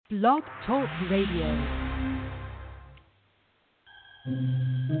Blog Talk Radio.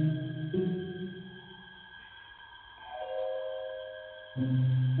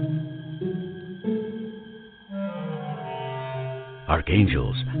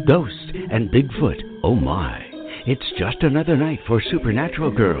 Archangels, ghosts, and Bigfoot, oh my. It's just another night for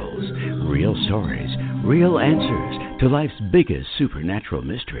Supernatural Girlz. Real stories, real answers to life's biggest supernatural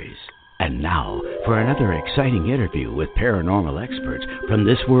mysteries. And now for another exciting interview with paranormal experts from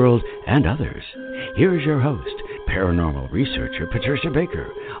this world and others. Here's your host, paranormal researcher Patricia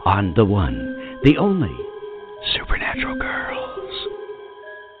Baker, on the one, the only, Supernatural Girlz.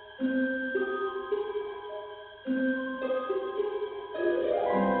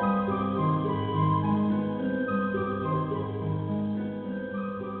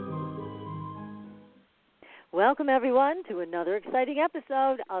 Welcome, everyone, to another exciting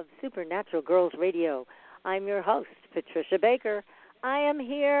episode of Supernatural Girlz Radio. I'm your host, Patricia Baker. I am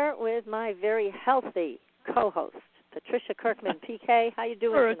here with my very healthy co-host, Patricia Kirkman. PK, how you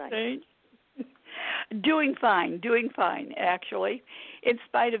doing tonight? Doing fine, actually. In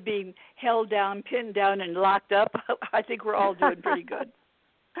spite of being held down, pinned down, and locked up, I think we're all doing pretty good.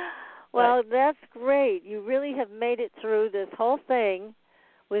 Well, that's great. You really have made it through this whole thing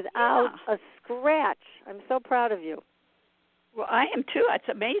without a scratch. I'm so proud of you. Well, I am too. It's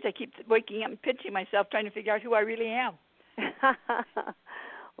amazing. I keep waking up and pinching myself trying to figure out who I really am.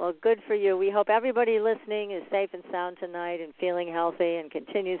 Well, good for you. We hope everybody listening is safe and sound tonight and feeling healthy and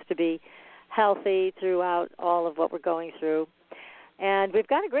continues to be healthy throughout all of what we're going through. And we've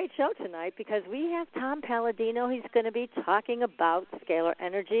got a great show tonight because we have Tom Paladino. He's going to be talking about scalar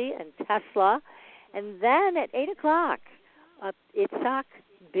energy and Tesla. And then at 8 o'clock, Itzhak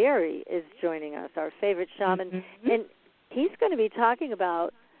Beery is joining us, our favorite shaman, and he's going to be talking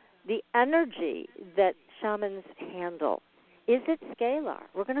about the energy that shamans handle. Is it scalar?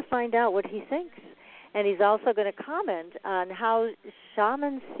 We're going to find out what he thinks. And he's also going to comment on how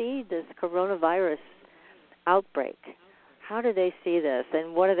shamans see this coronavirus outbreak. How do they see this,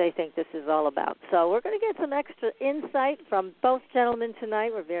 and what do they think this is all about? So we're going to get some extra insight from both gentlemen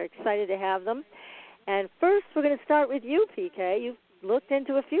tonight. We're very excited to have them. And first, we're going to start with you, PK. You've looked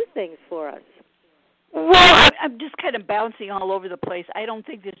into a few things for us. Well, I'm just kind of bouncing all over the place. I don't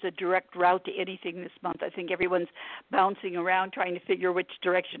think there's a direct route to anything this month. I think everyone's bouncing around trying to figure which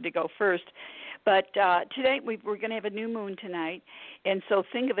direction to go first. But today we're going to have a new moon tonight, and so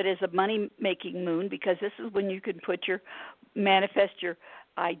think of it as a money-making moon because this is when you can manifest your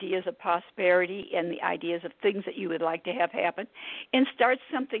ideas of prosperity and the ideas of things that you would like to have happen and start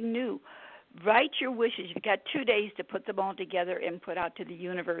something new. Write your wishes. You've got 2 days to put them all together and put out to the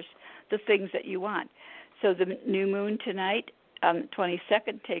universe the things that you want. So the new moon tonight,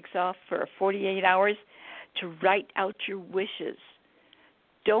 22nd, takes off for 48 hours to write out your wishes.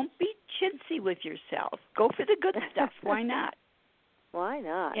 Don't be chintzy with yourself. Go for the good stuff. Why not? Why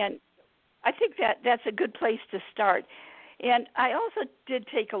not? And I think that's a good place to start. And I also did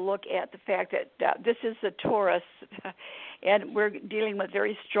take a look at the fact that this is a Taurus, and we're dealing with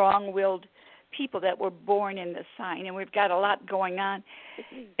very strong-willed people that were born in the sign, and we've got a lot going on.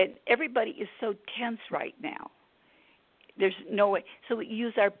 And everybody is so tense right now. There's no way. So we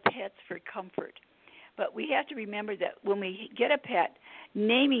use our pets for comfort. But we have to remember that when we get a pet,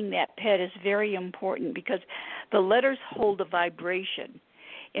 naming that pet is very important because the letters hold a vibration.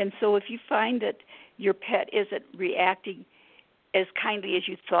 And so if you find that your pet isn't reacting as kindly as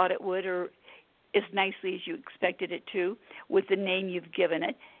you thought it would or as nicely as you expected it to with the name you've given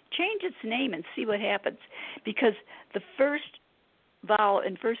it, change its name and see what happens. Because the first vowel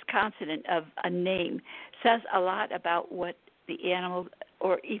and first consonant of a name says a lot about what the animal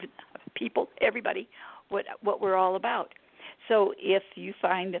or even people, everybody, what we're all about. So if you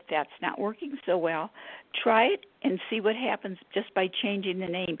find that that's not working so well, try it and see what happens just by changing the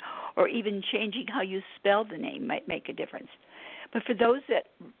name, or even changing how you spell the name might make a difference. But for those that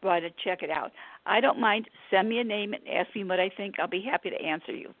want to check it out, I don't mind. Send me a name and ask me what I think. I'll be happy to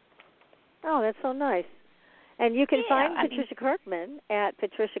answer you. Oh, that's so nice. And you can find Patricia Kirkman at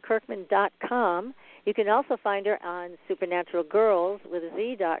patriciakirkman.com. You can also find her on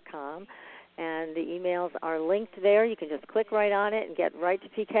supernaturalgirlz.com. And the emails are linked there. You can just click right on it and get right to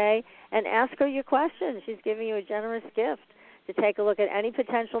PK and ask her your questions. She's giving you a generous gift to take a look at any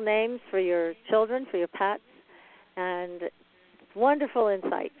potential names for your children, for your pets. And wonderful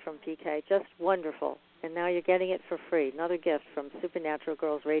insight from PK, just wonderful. And now you're getting it for free. Another gift from Supernatural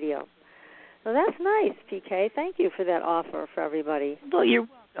Girlz Radio. So that's nice, PK. Thank you for that offer for everybody. Well, you're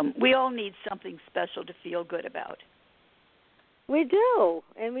welcome. We all need something special to feel good about. We do,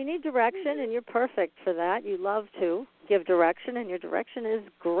 and we need direction, and you're perfect for that. You love to give direction, and your direction is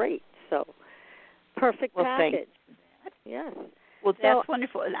great. So, perfect package. Yes. Well, that's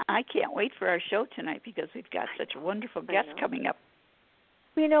wonderful, and I can't wait for our show tonight because we've got such a wonderful guest coming up.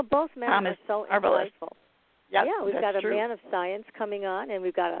 You know, both men are so insightful. Yep, yeah, we've got a man of science coming on, and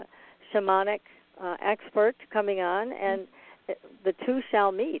we've got a shamanic expert coming on, and the two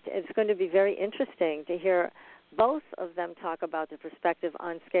shall meet. It's going to be very interesting to hear both of them talk about the perspective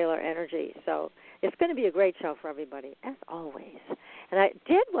on scalar energy. So it's going to be a great show for everybody, as always. And I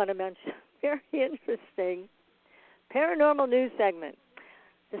did want to mention a very interesting paranormal news segment,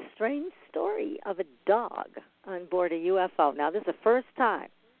 the strange story of a dog on board a UFO. Now, this is the first time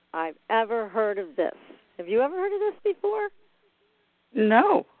I've ever heard of this. Have you ever heard of this before?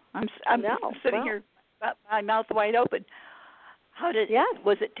 No. I'm sitting here, my mouth wide open.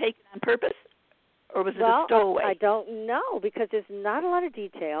 Was it taken on purpose, or was it a stowaway? I don't know, because there's not a lot of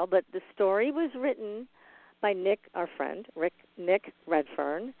detail, but the story was written by Nick, our friend, Nick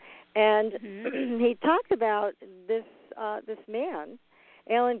Redfern, and he talked about this man,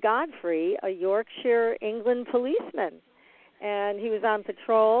 Alan Godfrey, a Yorkshire, England policeman, and he was on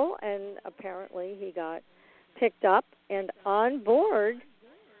patrol, and apparently he got picked up, and on board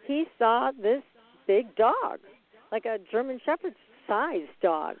he saw this big dog, like a German Shepherd-sized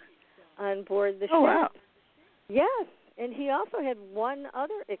dog, on board the ship. Wow. Yes, and he also had one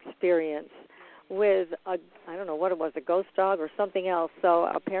other experience with I don't know what it was, a ghost dog or something else. So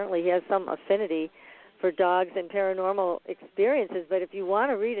apparently he has some affinity for dogs and paranormal experiences. But if you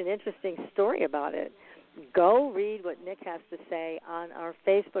want to read an interesting story about it, go read what Nick has to say on our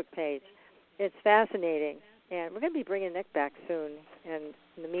Facebook page. It's fascinating. And we're going to be bringing Nick back soon. And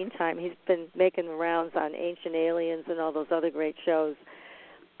in the meantime, he's been making the rounds on Ancient Aliens and all those other great shows.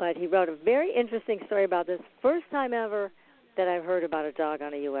 But he wrote a very interesting story about this. First time ever that I've heard about a dog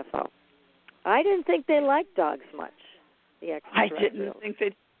on a UFO. I didn't think they liked dogs much, the extraterrestrials. I didn't think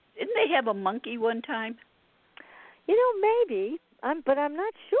they... Didn't they have a monkey one time? You know, maybe, but I'm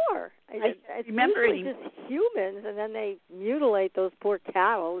not sure. I remember it's just humans, and then they mutilate those poor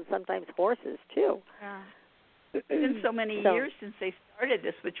cattle and sometimes horses, too. Yeah. It's been so many years since they started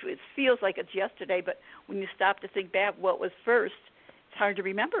this, which feels like it's yesterday, but when you stop to think back what was first, it's hard to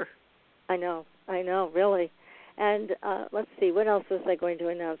remember. I know, really. And let's see, what else was I going to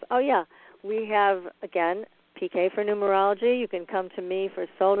announce? Oh, yeah, we have, again, PK for numerology. You can come to me for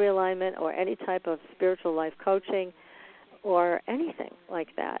soul realignment or any type of spiritual life coaching or anything like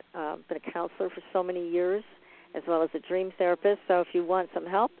that. Been a counselor for so many years, as well as a dream therapist. So if you want some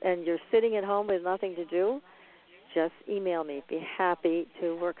help and you're sitting at home with nothing to do, just email me. Be happy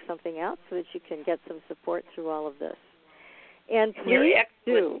to work something out so that you can get some support through all of this. And please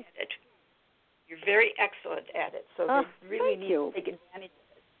do. You're very excellent at it, so you really need to take advantage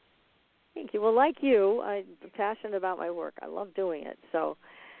of it. Thank you. Well, like you, I'm passionate about my work. I love doing it. So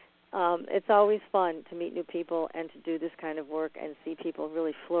it's always fun to meet new people and to do this kind of work and see people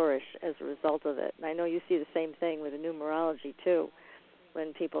really flourish as a result of it. And I know you see the same thing with the numerology, too.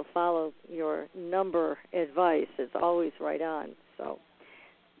 When people follow your number advice, it's always right on. So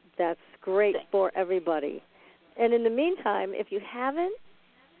that's great for everybody. And in the meantime, if you haven't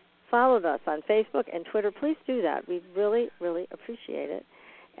followed us on Facebook and Twitter, please do that. We really, really appreciate it.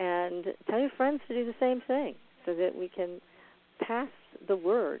 And tell your friends to do the same thing so that we can pass the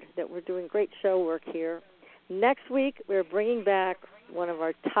word that we're doing great show work here. Next week, we're bringing back one of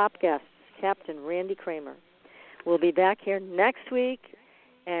our top guests, Captain Randy Kramer. We'll be back here next week,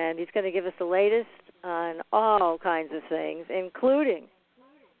 and he's going to give us the latest on all kinds of things, including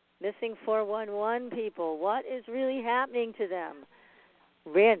missing 411 people. What is really happening to them?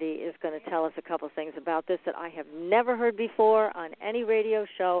 Randy is going to tell us a couple things about this that I have never heard before on any radio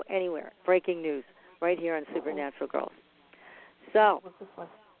show anywhere. Breaking news right here on Supernatural Girlz. So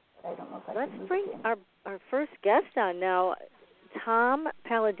let's bring our first guest on now. Tom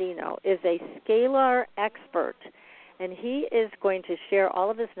Paladino is a scalar expert, and he is going to share all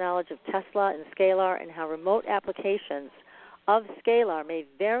of his knowledge of Tesla and Scalar and how remote applications of Scalar may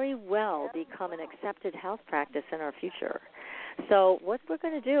very well become an accepted health practice in our future. So what we're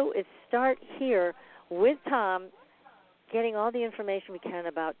going to do is start here with Tom, getting all the information we can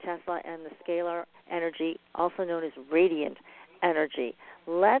about Tesla and the scalar energy, also known as radiant energy.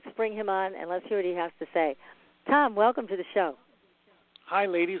 Let's bring him on, and let's hear what he has to say. Tom, welcome to the show. Hi,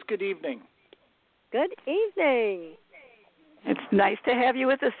 ladies. Good evening. Good evening. It's nice to have you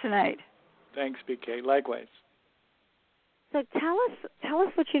with us tonight. Thanks, BK. Likewise. So tell us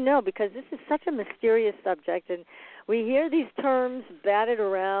what you know, because this is such a mysterious subject, and we hear these terms batted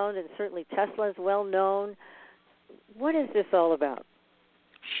around, and certainly Tesla is well known. What is this all about?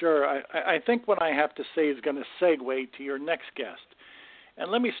 Sure. I think what I have to say is going to segue to your next guest.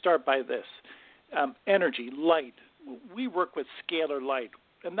 And let me start by this. Energy, light. We work with scalar light,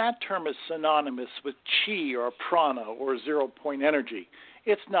 and that term is synonymous with chi or prana or zero-point energy.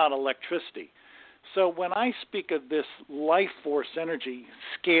 It's not electricity. So when I speak of this life force energy,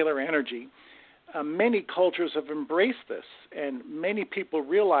 scalar energy, many cultures have embraced this, and many people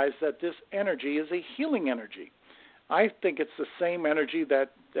realize that this energy is a healing energy. I think it's the same energy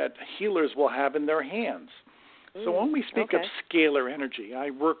that healers will have in their hands. So when we speak of scalar energy,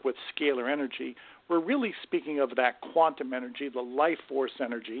 I work with scalar energy, we're really speaking of that quantum energy, the life force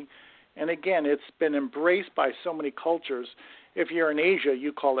energy. And again, it's been embraced by so many cultures. If you're in Asia,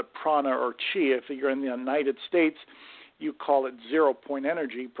 you call it prana or chi. If you're in the United States, you call it zero-point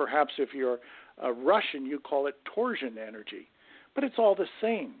energy. Perhaps if you're Russian, you call it torsion energy. But it's all the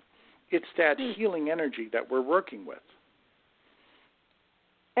same. It's that healing energy that we're working with.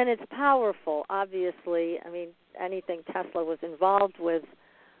 And it's powerful, obviously. I mean, anything Tesla was involved with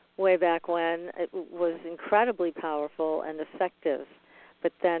way back when, it was incredibly powerful and effective.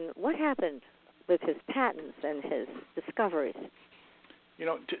 But then what happened with his patents and his discoveries? You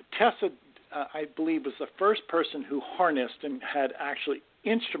know, Tesla, I believe, was the first person who harnessed and had actually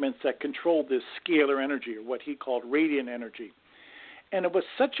instruments that controlled this scalar energy, or what he called radiant energy. And it was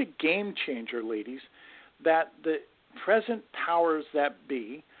such a game changer, ladies, that the present powers that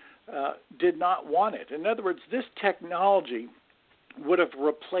be did not want it. In other words, this technology would have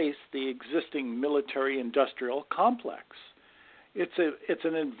replaced the existing military-industrial complex. It's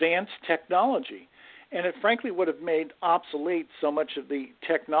an advanced technology, and it frankly would have made obsolete so much of the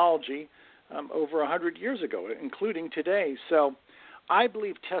technology over 100 years ago, including today. So I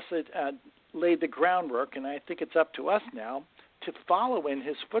believe Tesla laid the groundwork, and I think it's up to us now to follow in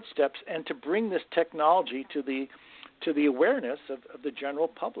his footsteps and to bring this technology to the awareness of the general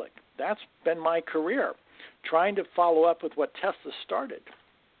public. That's been my career, trying to follow up with what Tesla started.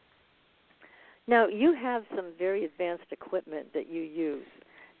 Now, you have some very advanced equipment that you use.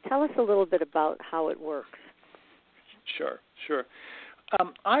 Tell us a little bit about how it works. Sure.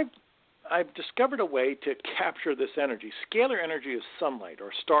 I've discovered a way to capture this energy. Scalar energy is sunlight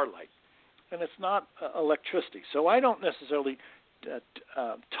or starlight, and it's not electricity. So I don't necessarily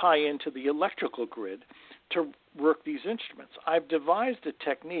tie into the electrical grid to work these instruments. I've devised a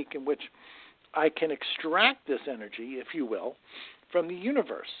technique in which I can extract this energy, if you will, from the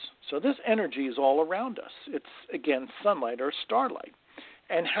universe. So this energy is all around us. It's, again, sunlight or starlight.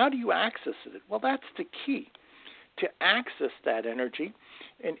 And how do you access it? Well, that's the key, to access that energy.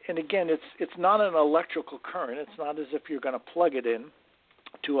 And again, it's not an electrical current. It's not as if you're going to plug it in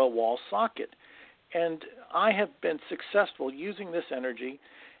to a wall socket. And I have been successful using this energy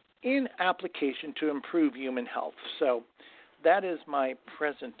in application to improve human health. So that is my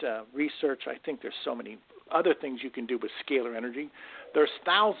present research. I think there's so many other things you can do with scalar energy. There's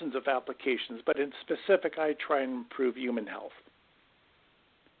thousands of applications, but in specific, I try and improve human health.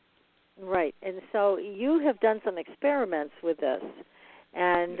 Right. And so you have done some experiments with this,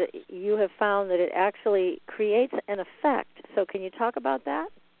 and you have found that it actually creates an effect. So can you talk about that?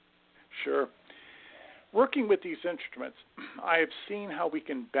 Sure. Working with these instruments, I have seen how we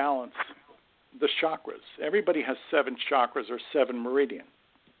can balance the chakras. Everybody has 7 chakras or 7 meridians.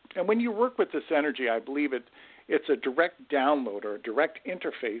 And when you work with this energy, I believe it's a direct download or a direct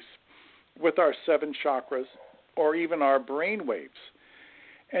interface with our 7 chakras or even our brain waves.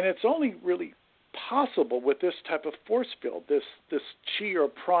 And it's only really possible with this type of force field, this chi or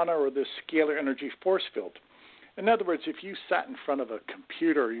prana or this scalar energy force field. In other words, if you sat in front of a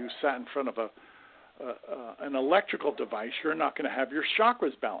computer or you sat in front of an electrical device, you're not going to have your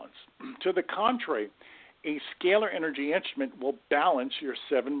chakras balanced. To the contrary, a scalar energy instrument will balance your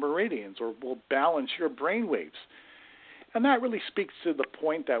 7 meridians or will balance your brain waves. And that really speaks to the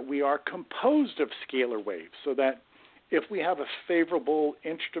point that we are composed of scalar waves, so that if we have a favorable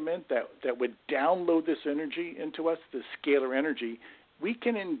instrument that would download this energy into us, this scalar energy, we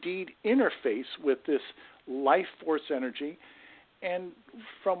can indeed interface with this life force energy. And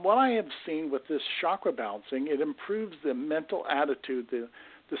from what I have seen with this chakra balancing, it improves the mental attitude, the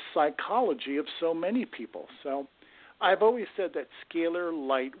psychology of so many people. So I've always said that scalar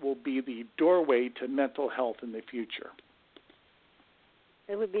light will be the doorway to mental health in the future.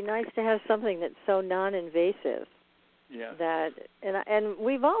 It would be nice to have something that's so non-invasive. Yeah. And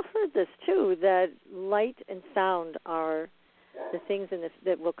we've all heard this too, that light and sound are the things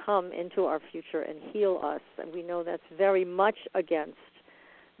that will come into our future and heal us. And we know that's very much against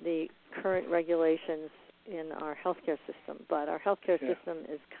the current regulations in our healthcare system. But our healthcare system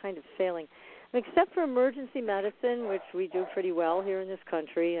is kind of failing. Except for emergency medicine, which we do pretty well here in this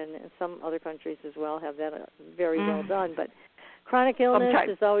country, and some other countries as well have that very well done. But chronic illness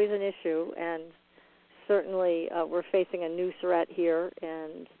is always an issue, and certainly we're facing a new threat here,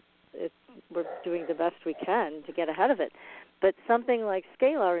 and we're doing the best we can to get ahead of it. But something like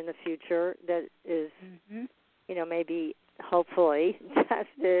Scalar in the future that is, maybe hopefully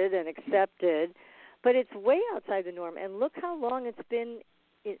tested and accepted, but it's way outside the norm. And look how long it's been,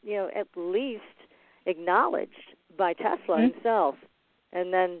 at least acknowledged by Tesla himself,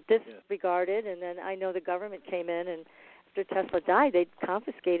 and then disregarded. And then I know the government came in, and after Tesla died, they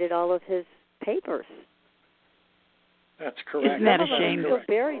confiscated all of his papers. That's correct. Isn't that a shame? Still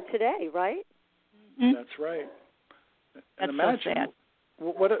buried today, right? That's right. That's and imagine so sad.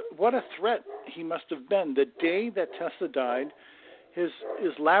 What a threat he must have been. The day that Tesla died, his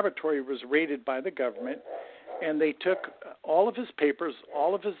laboratory was raided by the government, and they took all of his papers,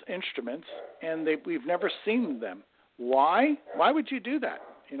 all of his instruments, and we've never seen them. Why? Why would you do that?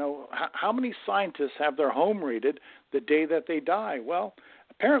 How many scientists have their home raided the day that they die? Well,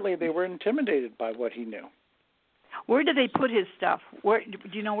 apparently they were intimidated by what he knew. Where did they put his stuff? Do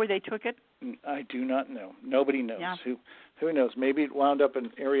you know where they took it? I do not know. Nobody knows. Yeah. Who knows? Maybe it wound up in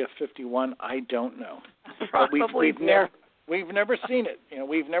Area 51. I don't know. Probably we've never seen it.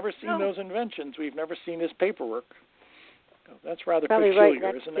 We've never seen those inventions. We've never seen his paperwork. So that's rather probably peculiar,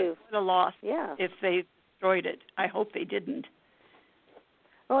 right next isn't to it? The loss. Yeah. If they destroyed it, I hope they didn't.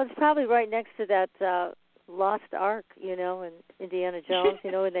 Well, it's probably right next to that Lost Ark, in Indiana Jones,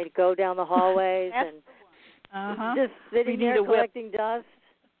 and they go down the hallways and just sitting there collecting dust.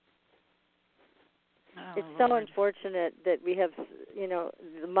 It's so unfortunate that we have,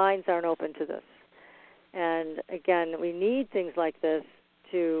 the minds aren't open to this. And again, we need things like this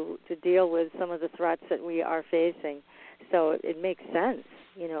to deal with some of the threats that we are facing. So it makes sense,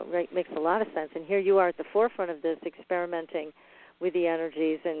 it makes a lot of sense. And here you are at the forefront of this, experimenting with the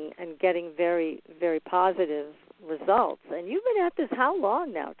energies and getting very, very positive results. And you've been at this how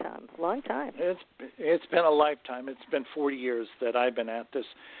long now, Tom? A long time. It's been a lifetime. It's been 40 years that I've been at this.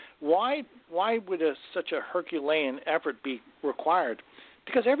 Why would such a Herculean effort be required?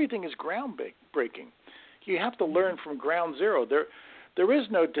 Because everything is groundbreaking. You have to learn from ground zero. There is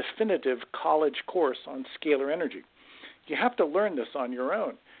no definitive college course on scalar energy. You have to learn this on your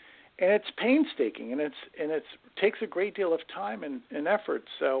own. And it's painstaking, and it takes a great deal of time and effort.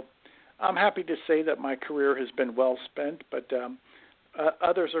 So I'm happy to say that my career has been well spent, but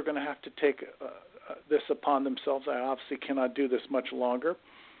others are going to have to take this upon themselves. I obviously cannot do this much longer,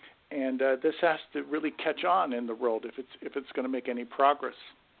 and this has to really catch on in the world if it's going to make any progress.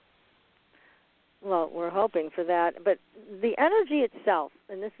 Well, we're hoping for that. But the energy itself,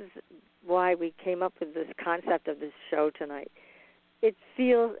 and this is why we came up with this concept of this show tonight, it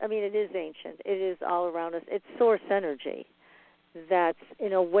is ancient. It is all around us. It's source energy that's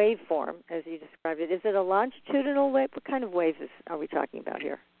in a waveform, as you described it. Is it a longitudinal wave? What kind of waves are we talking about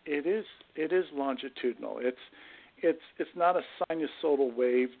here? It is longitudinal. It's not a sinusoidal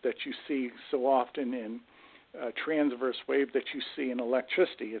wave that you see so often in transverse wave that you see in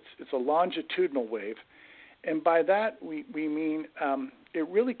electricity. It's a longitudinal wave, and by that we mean it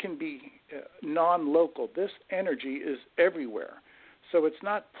really can be non-local. This energy is everywhere, so it's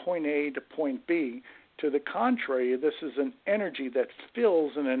not point A to point B. To the contrary, this is an energy that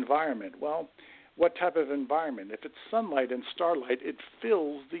fills an environment. Well, what type of environment? If it's sunlight and starlight, it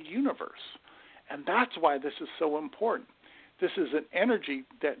fills the universe, and that's why this is so important. This is an energy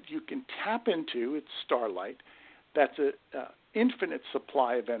that you can tap into. It's starlight. That's an infinite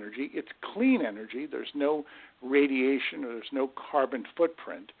supply of energy. It's clean energy. There's no radiation or there's no carbon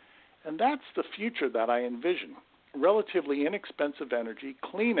footprint. And that's the future that I envision. Relatively inexpensive energy,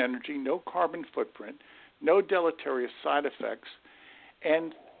 clean energy, no carbon footprint, no deleterious side effects,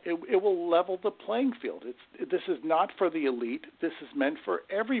 and it will level the playing field. This is not for the elite. This is meant for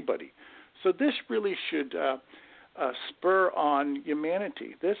everybody. So this really should spur on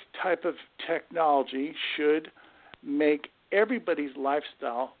humanity. This type of technology should make everybody's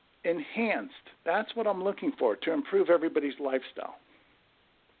lifestyle enhanced. That's what I'm looking for, to improve everybody's lifestyle.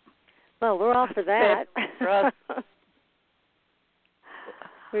 Well, we're all for that. For us.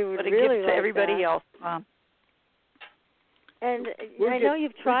 We would but it really gives like to everybody that. else. And I know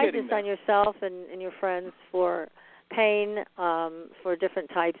you've tried this on yourself and your friends for pain, for different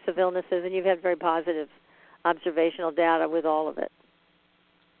types of illnesses, and you've had very positive observational data with all of it.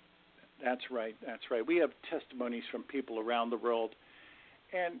 That's right. We have testimonies from people around the world,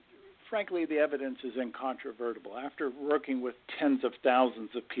 and frankly, the evidence is incontrovertible. After working with tens of thousands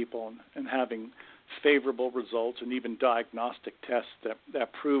of people and having favorable results and even diagnostic tests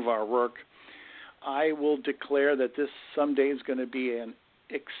that prove our work, I will declare that this someday is going to be an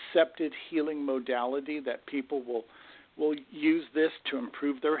accepted healing modality, that people will use this to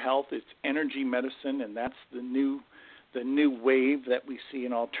improve their health. It's energy medicine, and that's the new wave that we see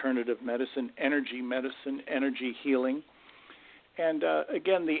in alternative medicine, energy healing. And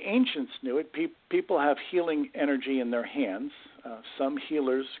again, the ancients knew it. People have healing energy in their hands. Some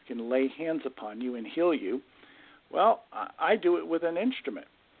healers can lay hands upon you and heal you. Well, I do it with an instrument.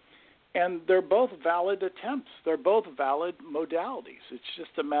 And they're both valid attempts. They're both valid modalities. It's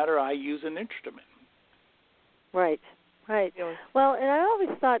just a matter I use an instrument. Right. Well, and I always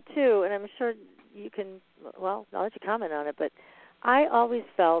thought, too, and I'm sure you can, well, I'll let you comment on it, but I always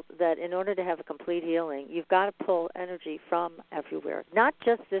felt that in order to have a complete healing, you've got to pull energy from everywhere, not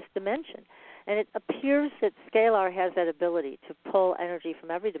just this dimension. And it appears that Scalar has that ability to pull energy from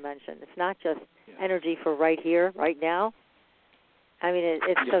every dimension. It's not just energy for right here, right now. I mean,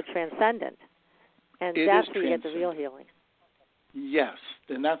 it's so transcendent. And that's where you get the real healing. Yes,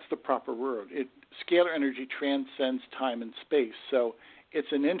 and that's the proper word. Scalar energy transcends time and space, so it's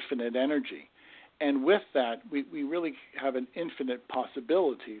an infinite energy. And with that, we really have an infinite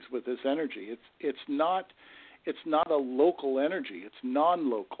possibilities with this energy. It's not a local energy. It's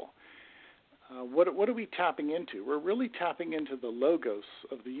non-local. What are we tapping into? We're really tapping into the logos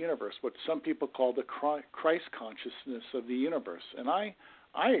of the universe, what some people call the Christ consciousness of the universe. And I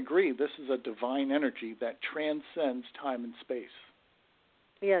agree. This is a divine energy that transcends time and space.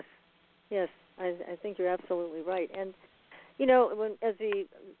 Yes. I think you're absolutely right. And you know, as we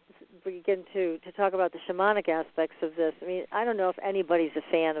begin to talk about the shamanic aspects of this, I mean, I don't know if anybody's a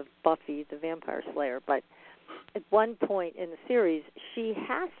fan of Buffy the Vampire Slayer, but at one point in the series, she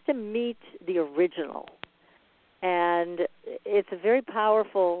has to meet the original. And it's a very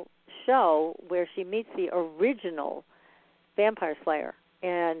powerful show where she meets the original Vampire Slayer.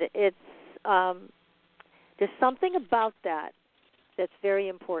 And it's there's something about that that's very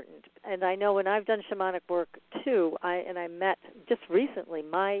important. And I know when I've done shamanic work too, I met just recently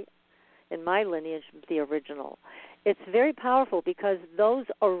in my lineage the original. It's very powerful because those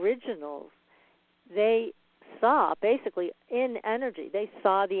originals, they saw basically in energy. They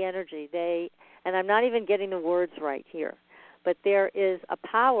saw the energy. And I'm not even getting the words right here, but there is a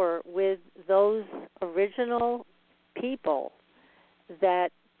power with those original people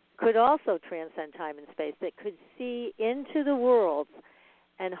that could also transcend time and space, that could see into the world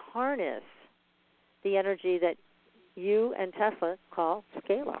and harness the energy that you and Tesla call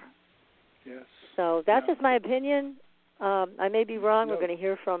scalar. Yes. So that's just my opinion. I may be wrong. No. We're going to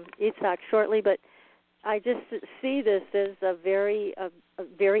hear from Itzhak shortly, but I just see this as a very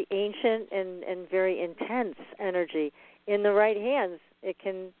ancient and very intense energy. In the right hands, it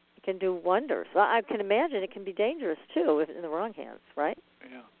can do wonders. Well, I can imagine it can be dangerous too if in the wrong hands, right?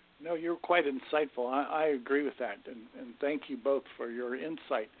 Yeah. No, you're quite insightful. I agree with that, and thank you both for your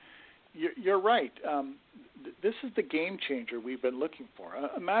insight. You're right. This is the game changer we've been looking for.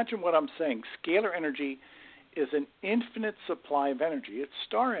 Imagine what I'm saying. Scalar energy is an infinite supply of energy. It's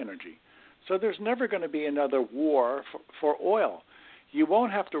star energy. So there's never going to be another war for oil. You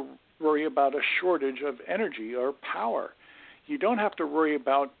won't have to worry about a shortage of energy or power. You don't have to worry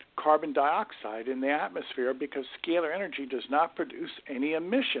about carbon dioxide in the atmosphere because scalar energy does not produce any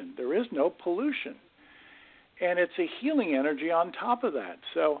emission. There is no pollution. And it's a healing energy on top of that.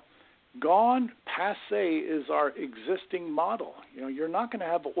 So gone, passé is our existing model. You know, you're not going to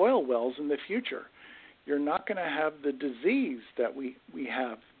have oil wells in the future. You're not going to have the disease that we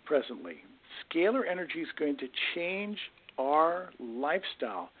have presently. Scalar energy is going to change our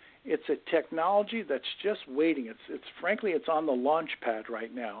lifestyle. It's a technology that's just waiting. It's frankly, it's on the launch pad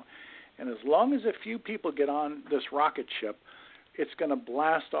right now. And as long as a few people get on this rocket ship, it's going to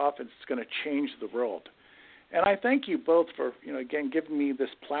blast off and it's going to change the world. And I thank you both for, again, giving me this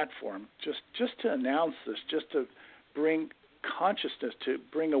platform just to announce this, just to bring consciousness, to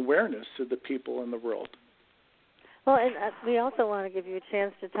bring awareness to the people in the world. Well, and we also want to give you a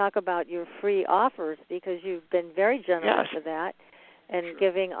chance to talk about your free offers because you've been very generous for that and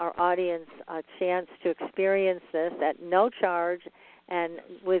giving our audience a chance to experience this at no charge and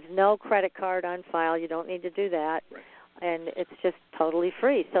with no credit card on file. You don't need to do that. Right. And it's just totally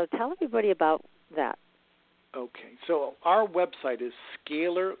free. So tell everybody about that. Okay. So our website is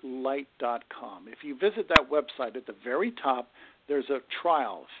scalarlight.com. If you visit that website, at the very top, there's a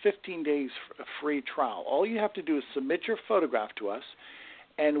trial, 15 days free trial. All you have to do is submit your photograph to us,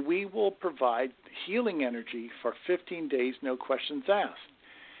 and we will provide healing energy for 15 days, no questions asked.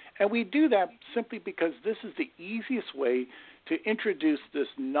 And we do that simply because this is the easiest way to introduce this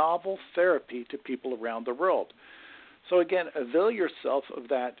novel therapy to people around the world. So again, avail yourself of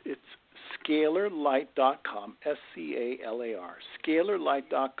that. It's scalarlight.com, SCALAR,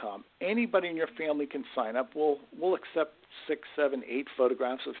 scalarlight.com. Anybody in your family can sign up. We'll accept 6, 7, 8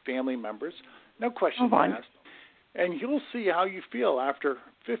 photographs of family members. No questions asked. And you'll see how you feel after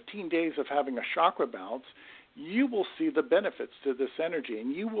 15 days of having a chakra balance. You will see the benefits to this energy,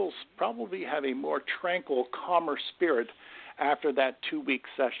 and you will probably have a more tranquil, calmer spirit after that 2-week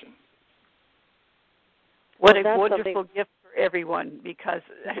session. What a wonderful gift for everyone, because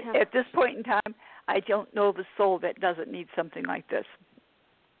at this point in time, I don't know of a soul that doesn't need something like this.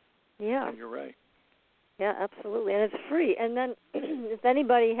 Yeah. You're right. Yeah, absolutely. And it's free. And then if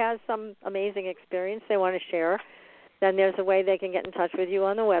anybody has some amazing experience they want to share, then there's a way they can get in touch with you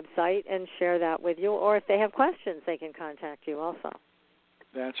on the website and share that with you. Or if they have questions, they can contact you also.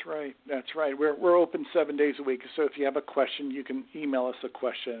 That's right. That's right. We're open 7 days a week. So if you have a question, you can email us a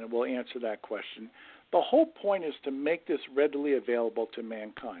question, and we'll answer that question. The whole point is to make this readily available to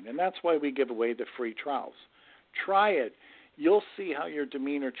mankind, and that's why we give away the free trials. Try it. You'll see how your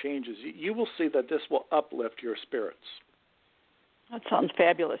demeanor changes. You will see that this will uplift your spirits. That sounds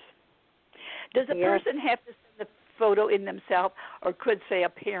fabulous. Does a person have to send the photo in themselves, or could, say, a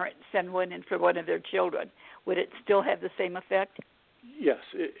parent send one in for one of their children? Would it still have the same effect? Yes,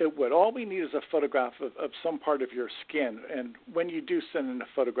 it would. All we need is a photograph of some part of your skin. And when you do send in a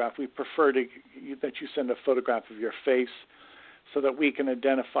photograph, we prefer that you send a photograph of your face so that we can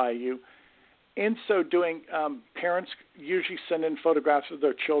identify you. In so doing, parents usually send in photographs of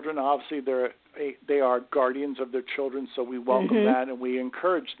their children. Obviously, they are guardians of their children, so we welcome that and we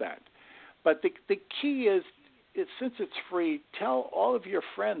encourage that. But the key is since it's free, tell all of your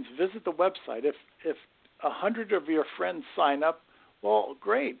friends, visit the website. If 100 of your friends sign up, well,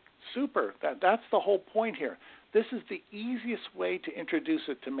 great, super. That's the whole point here. This is the easiest way to introduce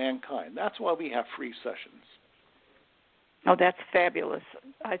it to mankind. That's why we have free sessions. Oh, that's fabulous.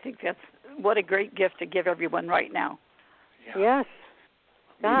 I think what a great gift to give everyone right now. Yeah. Yes.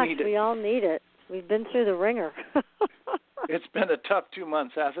 Gosh, we all need it. We've been through the ringer. It's been a tough 2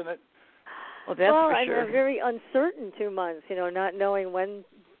 months, hasn't it? Well, that's for sure. And a very uncertain 2 months, not knowing when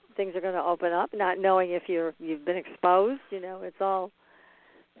things are going to open up, not knowing if you've been exposed. It's all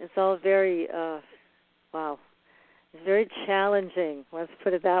very wow. It's very challenging. Let's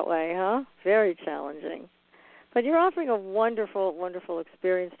put it that way, huh? Very challenging. But you're offering a wonderful, wonderful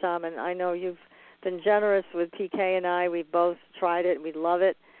experience, Tom, and I know you've been generous with PK and I. We've both tried it. We love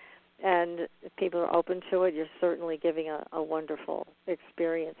it. And if people are open to it, you're certainly giving a wonderful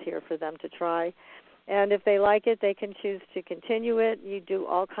experience here for them to try. And if they like it, they can choose to continue it. You have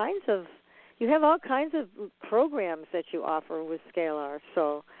all kinds of programs that you offer with Scalar.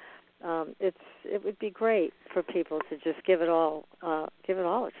 So it would be great for people to just give it all a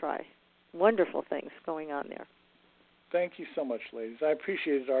try. Wonderful things going on there. Thank you so much, ladies. I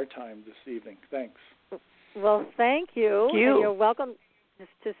appreciated our time this evening. Thanks. Well, thank you. Thank you. And you're welcome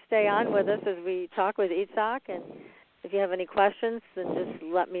to stay on with us as we talk with Itzhak. And if you have any questions, then just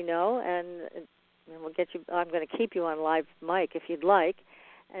let me know, and we'll get you. I'm going to keep you on live mic if you'd like,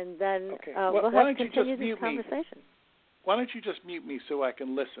 and then we'll have to continue this conversation. Why don't you just mute me so I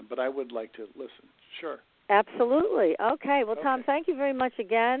can listen? But I would like to listen. Sure. Absolutely. Okay. Well, Tom, thank you very much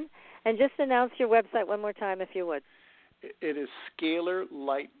again. And just announce your website one more time, if you would. It is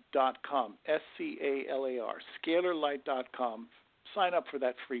scalarlight.com, SCALAR, scalarlight.com. Sign up for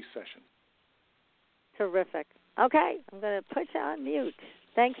that free session. Terrific. Okay. I'm going to put you on mute.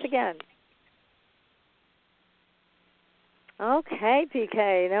 Thanks again. Okay,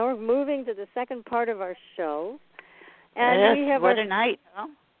 PK. Now we're moving to the second part of our show. And we have what a night, huh?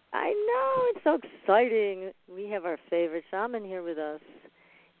 I know. It's so exciting. We have our favorite shaman here with us,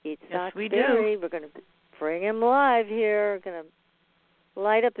 Itzhak Beery. We're going to bring him live here. We're going to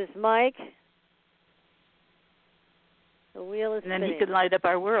light up his mic. The wheel is spinning. And then he can light up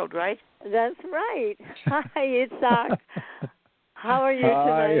our world, right? That's right. Hi, Itzhak. How are you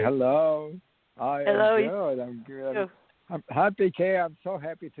tonight? Hi, hello. Hello. I'm good. I'm happy, Kay. I'm so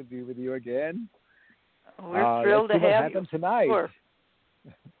happy to be with you again. We're thrilled to have you tonight. Sure.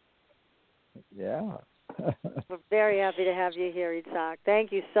 Yeah. We're very happy to have you here, Itzhak.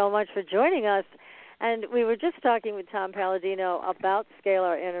 Thank you so much for joining us. And we were just talking with Tom Paladino about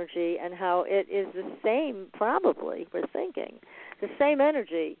scalar energy and how it is the same, probably, we're thinking, the same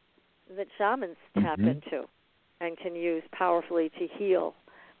energy that shamans tap into and can use powerfully to heal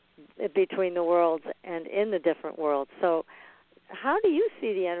between the worlds and in the different worlds. So how do you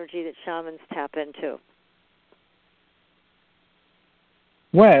see the energy that shamans tap into?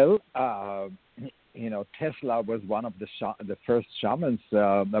 Well, Tesla was one of the first shamans,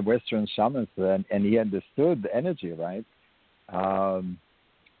 the Western shamans, and he understood the energy, right?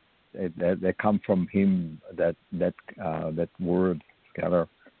 That come from him. That word Scalar.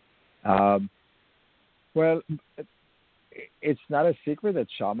 Well, it's not a secret that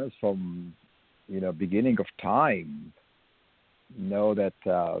shamans from beginning of time know that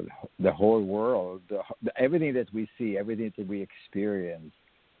the whole world, everything that we see, everything that we experience,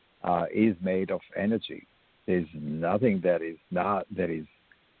 is made of energy. There's nothing that is not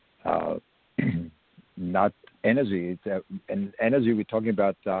not energy. It's and energy. We're talking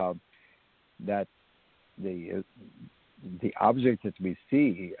about that the objects that we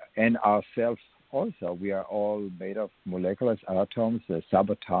see and ourselves also. We are all made of molecular atoms,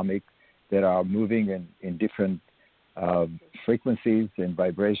 subatomic, that are moving in different frequencies and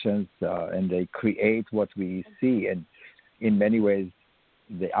vibrations, and they create what we see. And in many ways,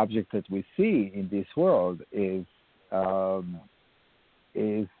 the object that we see in this world is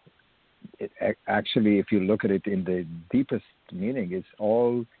actually, if you look at it in the deepest meaning, is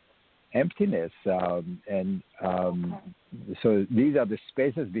all emptiness. So these are the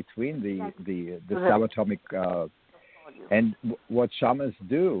spaces between the subatomic. And what shamans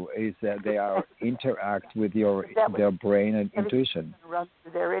do is that they interact with their brain and intuition. Runs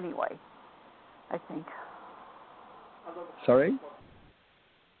there anyway, I think. Sorry?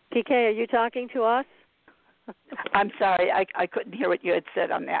 PK, are you talking to us? I'm sorry, I couldn't hear what you had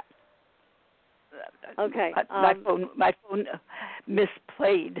said on that. Okay. My phone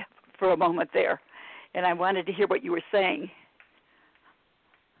misplayed for a moment there, and I wanted to hear what you were saying.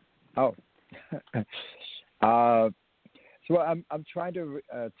 Oh. So I'm trying to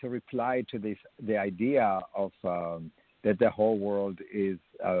reply to the idea of that the whole world is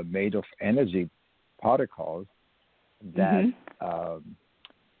made of energy particles. That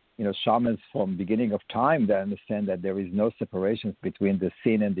shamans from beginning of time, they understand that there is no separations between the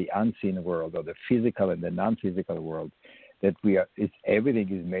seen and the unseen world, or the physical and the non-physical world. That everything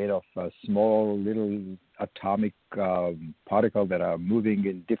is made of small little atomic particles that are moving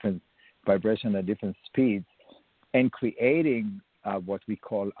in different vibration at different speeds, and creating what we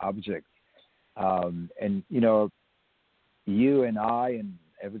call objects. And you and I and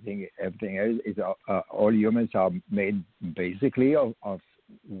everything is all humans are made basically of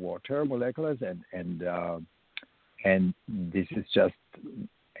water molecules, and this is just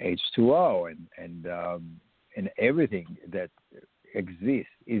H2O, and everything that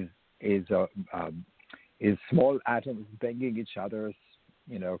exists is small atoms banging each other,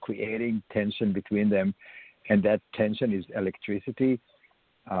 creating tension between them. And that tension is electricity,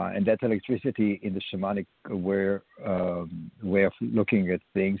 and that electricity in the shamanic way of looking at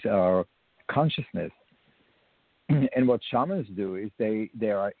things are consciousness. And what shamans do is they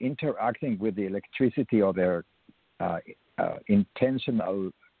are interacting with the electricity of their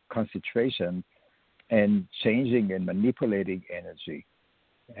intentional concentration and changing and manipulating energy.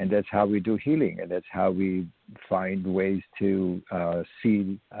 And that's how we do healing, and that's how we find ways to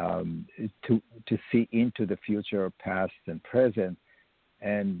see into the future, past and present,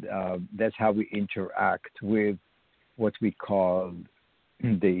 and that's how we interact with what we call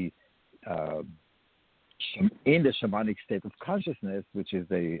in the shamanic state of consciousness, which is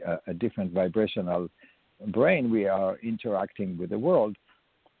a different vibrational brain. We are interacting with the world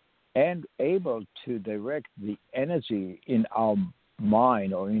and able to direct the energy in our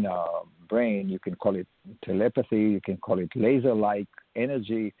mind or in our brain. You can call it telepathy, you can call it laser-like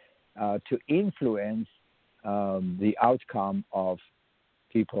energy, to influence the outcome of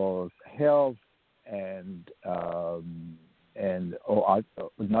people's health and not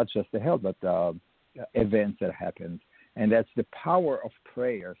just the health, but events that happen. And that's the power of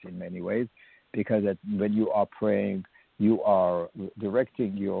prayers in many ways, because when you are praying, you are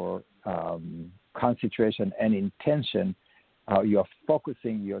directing your concentration and intention. You are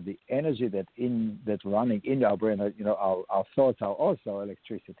focusing the energy that's running in our brain. Our thoughts are also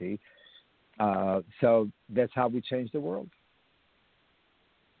electricity. So that's how we change the world.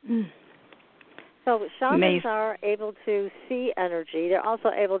 So shamans are able to see energy. They're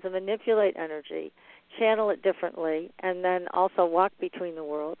also able to manipulate energy, channel it differently, and then also walk between the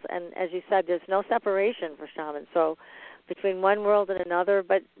worlds. And as you said, there's no separation for shamans. So between one world and another,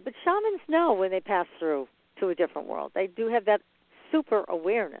 but shamans know when they pass through to a different world. They do have that super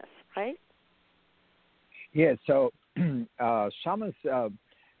awareness, right? Yeah, so shamans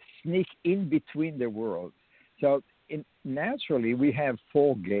sneak in between the worlds. So naturally, we have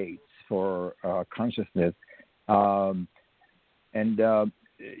 4 gates for consciousness, and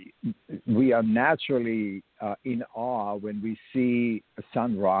we are naturally in awe when we see a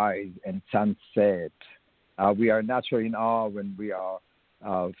sunrise and sunset. We are naturally in awe when we are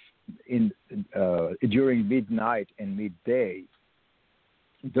during midnight and midday.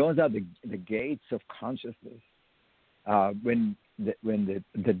 those are the gates of consciousness. When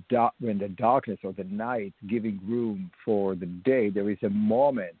the darkness or the night giving room for the day, there is a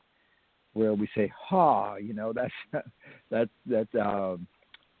moment where we say, that's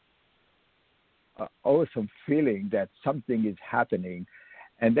awesome feeling that something is happening.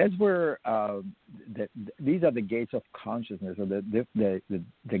 And that's where these are the gates of consciousness, or the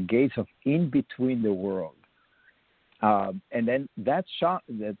gates of in between the world. And then that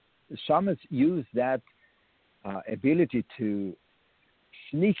shamans use that ability to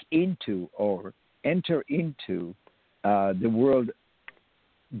sneak into or enter into the world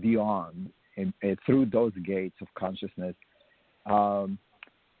beyond and through those gates of consciousness.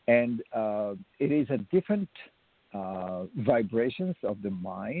 And it is a different vibrations of the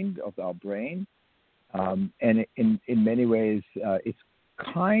mind, of our brain. And in many ways, it's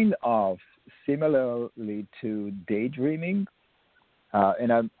kind of similarly to daydreaming.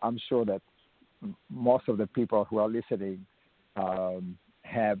 And I'm sure that most of the people who are listening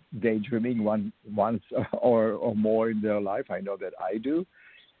have daydreaming once or more in their life. I know that I do.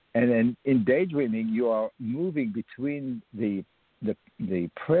 And then in daydreaming, you are moving between the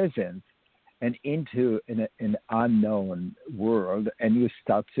present and into an unknown world, and you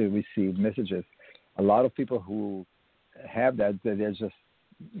start to receive messages. A lot of people who have that, they're just,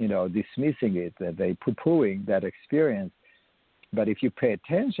 dismissing it, that they poo-pooing that experience. But if you pay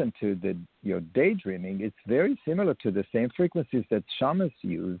attention to your daydreaming, it's very similar to the same frequencies that shamans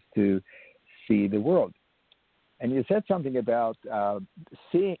use to see the world. And you said something about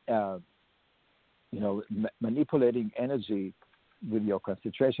seeing, manipulating energy with your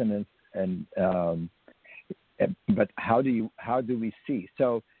concentration, but how do we see?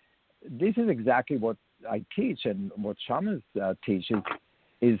 So this is exactly what I teach, and what shamans teach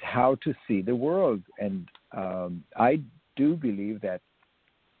is how to see the world. And I do believe that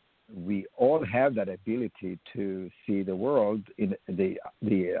we all have that ability to see the world, in the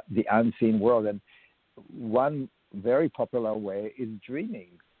unseen world. And one very popular way is dreaming.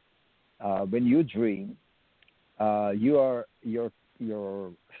 When you dream, your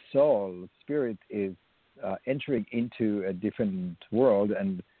soul, spirit is entering into a different world,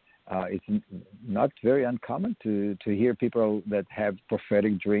 and it's not very uncommon to hear people that have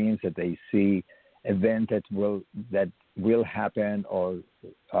prophetic dreams, that they see events that will happen, or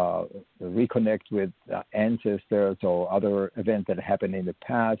reconnect with ancestors or other events that happened in the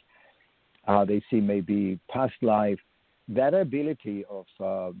past. They see maybe past life. That ability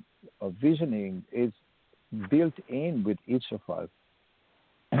of visioning is built in with each of us.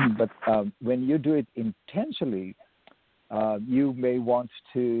 But when you do it intentionally, you may want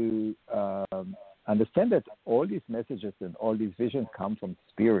to understand that all these messages and all these visions come from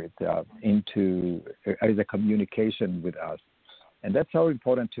spirit as a communication with us. And that's so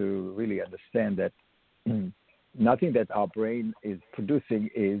important to really understand that nothing that our brain is producing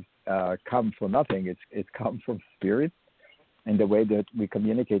is come from nothing. It's come from spirit and the way that we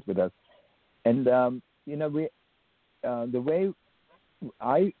communicate with us. And the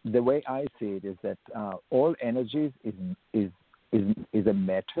way I see it is that all energies is a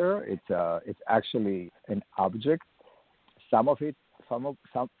matter. It's actually an object. Some of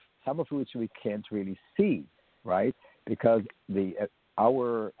which we can't really see, right? Because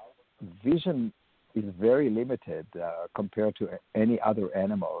our vision is very limited compared to any other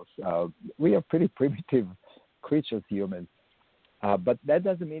animals. We are pretty primitive creatures, humans. But that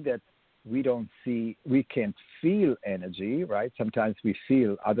doesn't mean that we can't feel energy, right? Sometimes we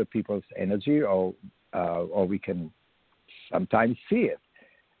feel other people's energy, or we can sometimes see it.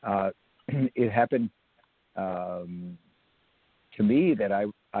 It happened to me that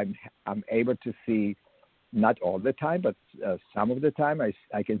I'm able to see, not all the time, but some of the time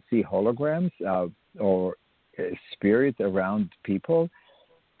I can see holograms or spirit around people.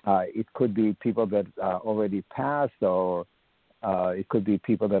 It could be people that already passed, or it could be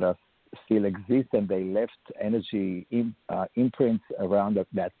people that still exist and they left energy imprints around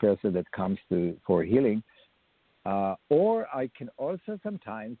that person that comes for healing. Or I can also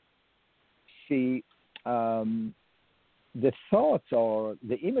sometimes see the thoughts or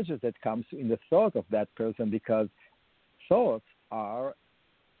the images that comes in the thought of that person, because thoughts are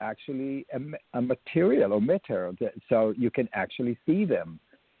actually a material or matter, so you can actually see them.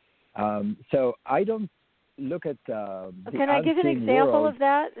 So I don't look at Can I give an example of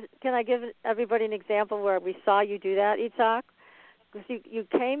that? Can I give everybody an example where we saw you do that, Itzhak? Because you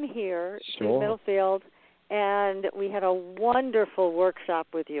came here to Middlefield, and we had a wonderful workshop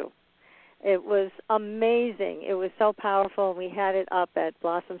with you. It was amazing. It was so powerful. We had it up at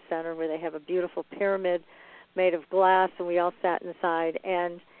Blossom Center, where they have a beautiful pyramid made of glass, and we all sat inside.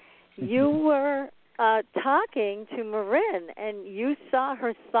 And you were talking to Marin, and you saw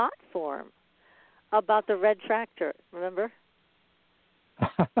her thought form about the red tractor, remember?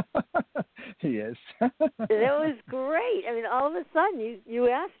 Yes. It was great. I mean, all of a sudden, you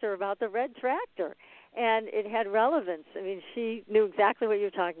asked her about the red tractor, and it had relevance. I mean, she knew exactly what you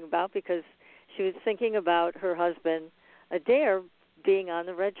were talking about because she was thinking about her husband, Adair, being on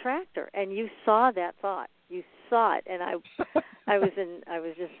the red tractor, and you saw that thought. You saw it, and I was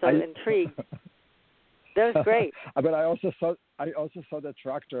just so intrigued. That was great. But I also saw the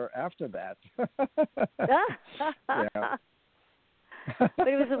tractor after that. Yeah. But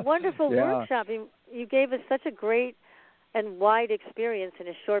it was a wonderful workshop. You gave us such a great and wide experience in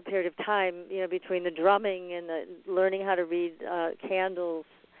a short period of time, between the drumming and the learning how to read candles,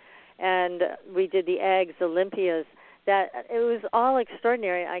 and we did the eggs, Olympias. That it was all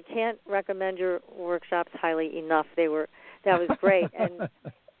extraordinary. I can't recommend your workshops highly enough. That was great, and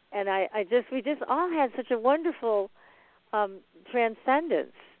we just all had such a wonderful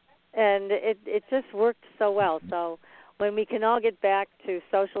transcendence, and it just worked so well. So when we can all get back to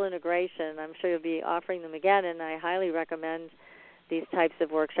social integration, I'm sure you'll be offering them again, and I highly recommend these types of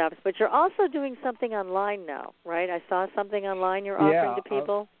workshops. But you're also doing something online now, right? I saw something online you're offering to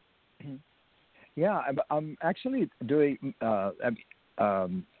people. Yeah, I'm actually doing.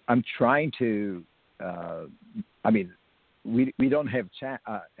 I'm trying to. We don't have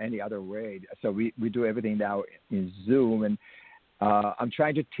any other way, so we do everything now in Zoom, and I'm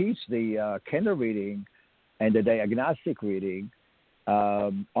trying to teach the candle reading and the diagnostic reading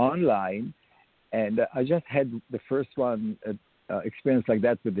online, and I just had the first one experience like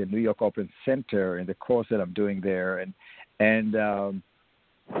that with the New York Open Center and the course that I'm doing there, and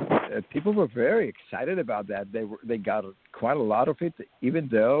people were very excited about that. They got quite a lot of it, even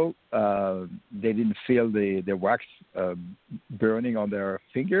though they didn't feel the wax burning on their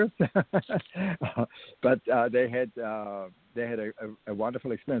fingers. But they had a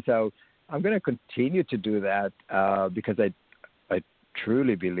wonderful experience. So I'm going to continue to do that because I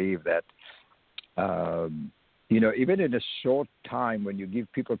truly believe that even in a short time, when you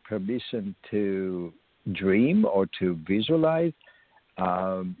give people permission to dream or to visualize,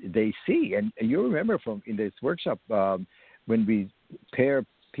 they see. And you remember in this workshop, when we pair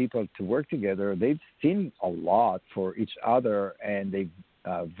people to work together, they've seen a lot for each other, and they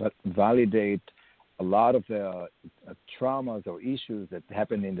validate a lot of the traumas or issues that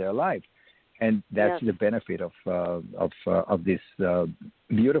happen in their life. And that's the benefit of this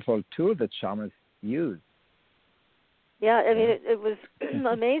beautiful tool that shamans use. Yeah, I mean, it was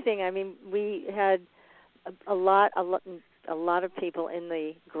amazing. I mean, we had a lot of people in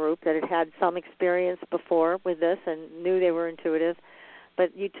the group that had some experience before with this and knew they were intuitive,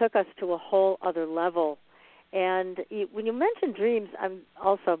 but you took us to a whole other level. And when you mentioned dreams, I'm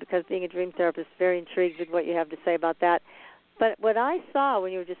also, because being a dream therapist, very intrigued with what you have to say about that. But what I saw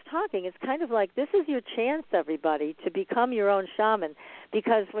when you were just talking, it's kind of like this is your chance, everybody, to become your own shaman,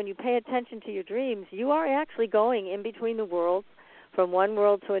 because when you pay attention to your dreams, you are actually going in between the worlds, from one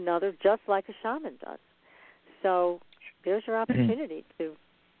world to another, just like a shaman does. So there's your opportunity to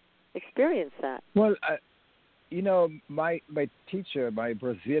experience that. Well, my teacher, my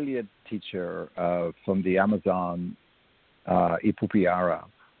Brazilian teacher from the Amazon, Ipupiara,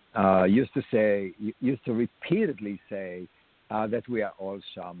 used to repeatedly say that we are all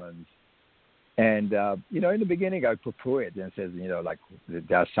shamans. And, in the beginning I poo-poo it and says, like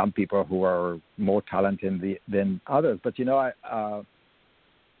there are some people who are more talented than others. But, and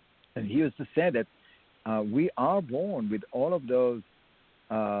he used to say that we are born with all of those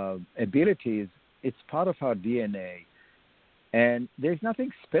abilities. It's part of our DNA. And there's nothing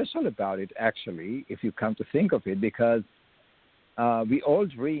special about it, actually, if you come to think of it, because we all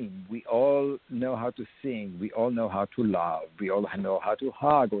dream. We all know how to sing. We all know how to love. We all know how to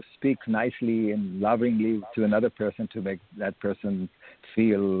hug or speak nicely and lovingly to another person to make that person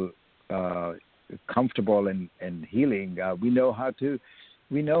feel comfortable and healing. We know how to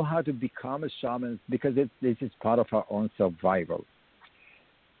become a shaman because this is part of our own survival.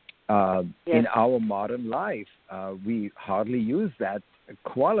 In our modern life, we hardly use that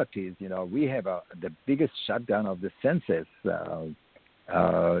qualities. We have the biggest shutdown of the senses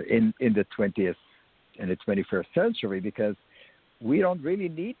in the 20th and the 21st century, because we don't really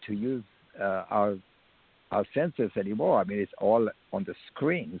need to use our senses anymore. I mean, it's all on the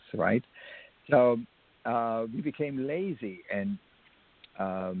screens, right? So we became lazy, and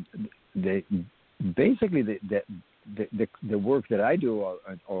basically the work that I do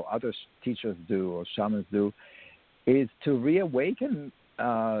or other teachers do or shamans do is to reawaken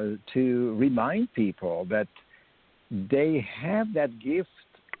to remind people that they have that gift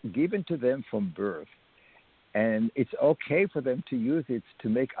given to them from birth, and it's okay for them to use it to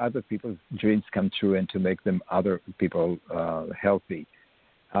make other people's dreams come true and to make them other people healthy.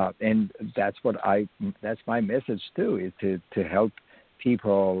 And that's my message too, is to help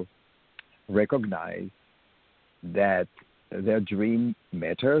people recognize that their dream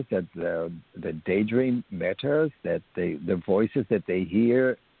matters, that the daydream matters, that the voices that they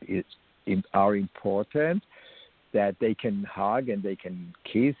hear are important, that they can hug and they can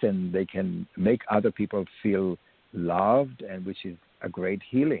kiss and they can make other people feel loved, and which is a great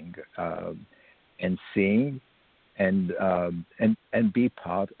healing, and sing and be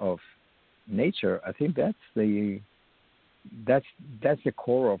part of nature. I think that's the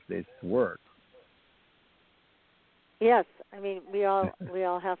core of this work. Yes, I mean we all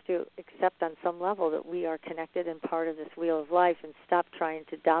have to accept on some level that we are connected and part of this wheel of life, and stop trying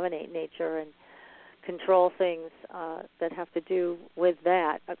to dominate nature and control things that have to do with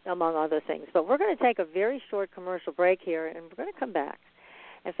that, among other things. But we're going to take a very short commercial break here, and we're going to come back.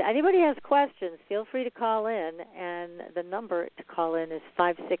 If anybody has questions, feel free to call in, and the number to call in is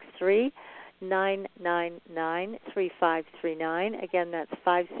 563-999-3539. Again, that's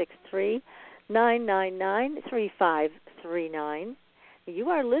 563-999-3539. You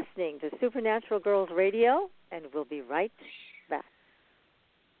are listening to Supernatural Girlz Radio, and we'll be right back.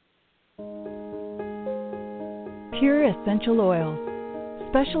 Pure essential oils,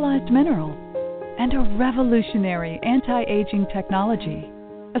 specialized minerals, and a revolutionary anti-aging technology.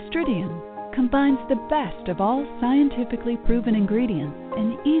 Astridian combines the best of all scientifically proven ingredients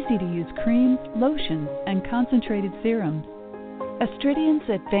in easy-to-use creams, lotions, and concentrated serums. Astridian's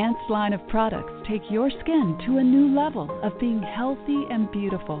advanced line of products take your skin to a new level of being healthy and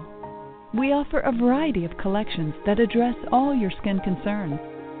beautiful. We offer a variety of collections that address all your skin concerns.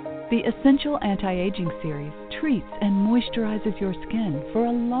 The Essential Anti-Aging Series treats and moisturizes your skin for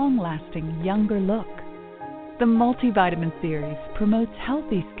a long-lasting, younger look. The Multivitamin Series promotes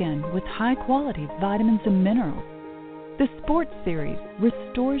healthy skin with high-quality vitamins and minerals. The Sports Series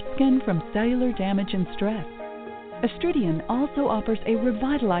restores skin from cellular damage and stress. Astridian also offers a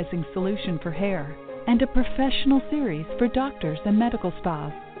revitalizing solution for hair and a professional series for doctors and medical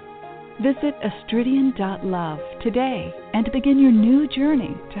spas. Visit astridian.love today and begin your new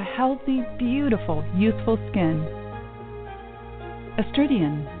journey to healthy, beautiful, youthful skin.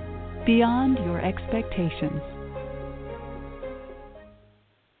 Astridian, beyond your expectations.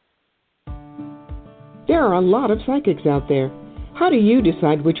 There are a lot of psychics out there. How do you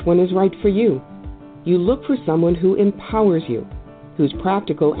decide which one is right for you? You look for someone who empowers you, who's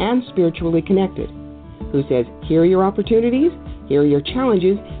practical and spiritually connected, who says, here are your opportunities, here are your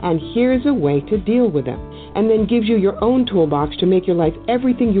challenges, and here's a way to deal with them, and then gives you your own toolbox to make your life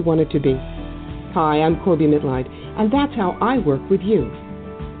everything you want it to be. Hi, I'm Corby Mitleid, and that's how I work with you.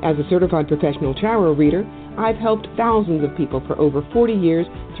 As a certified professional tarot reader, I've helped thousands of people for over 40 years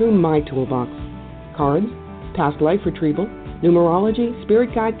through my toolbox. Cards, past life retrieval, numerology,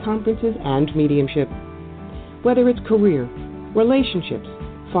 spirit guide conferences, and mediumship. Whether it's career, relationships,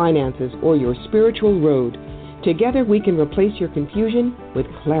 finances, or your spiritual road, together we can replace your confusion with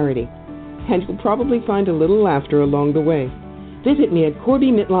clarity. And you'll probably find a little laughter along the way. Visit me at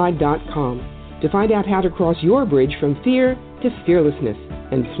CorbyMitleid.com to find out how to cross your bridge from fear to fearlessness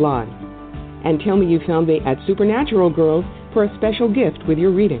and fly. And tell me you found me at Supernatural Girlz for a special gift with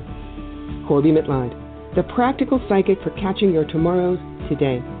your reading. Corby Mitleid, the practical psychic for catching your tomorrows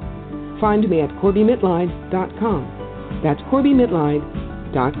today. Find me at CorbyMitleid.com. That's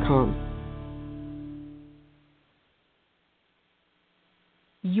CorbyMitleid.com.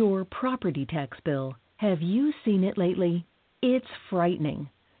 Your property tax bill. Have you seen it lately? It's frightening.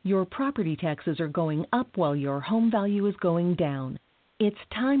 Your property taxes are going up while your home value is going down. It's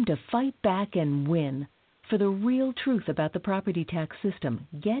time to fight back and win. For the real truth about the property tax system,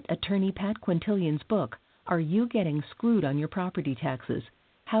 get attorney Pat Quintilian's book, Are You Getting Screwed on Your Property Taxes?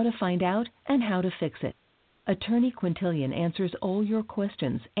 How to Find Out and How to Fix It. Attorney Quintilian answers all your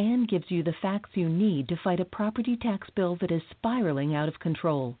questions and gives you the facts you need to fight a property tax bill that is spiraling out of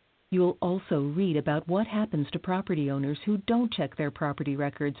control. You'll also read about what happens to property owners who don't check their property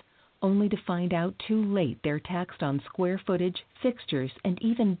records, only to find out too late they're taxed on square footage, fixtures, and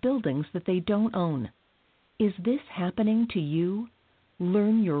even buildings that they don't own. Is this happening to you?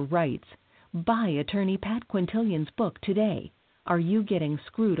 Learn your rights. Buy attorney Pat Quintilian's book today. Are You Getting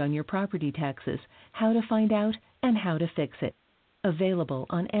Screwed on Your Property Taxes? How to Find Out and How to Fix It. Available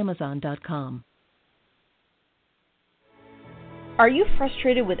on Amazon.com. Are you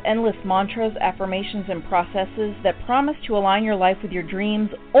frustrated with endless mantras, affirmations, and processes that promise to align your life with your dreams,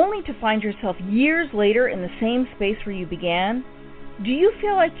 only to find yourself years later in the same space where you began? Do you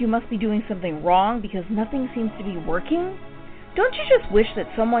feel like you must be doing something wrong because nothing seems to be working? Don't you just wish that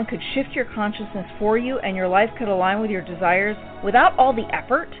someone could shift your consciousness for you and your life could align with your desires without all the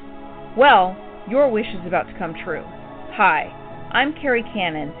effort? Well, your wish is about to come true. Hi, I'm Carrie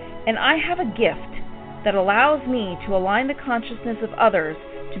Cannon, and I have a gift that allows me to align the consciousness of others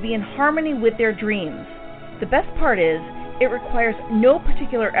to be in harmony with their dreams. The best part is, it requires no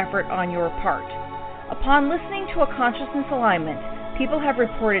particular effort on your part. Upon listening to a consciousness alignment, people have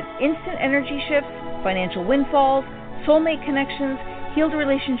reported instant energy shifts, financial windfalls, soulmate connections, healed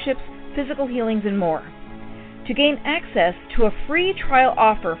relationships, physical healings, and more. To gain access to a free trial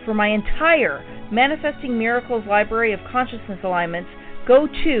offer for my entire Manifesting Miracles library of consciousness alignments, go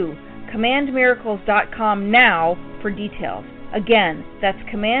to commandmiracles.com now for details. Again, that's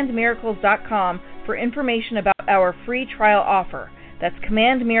commandmiracles.com for information about our free trial offer. That's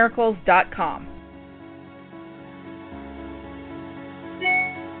commandmiracles.com.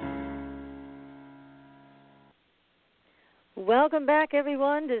 Welcome back,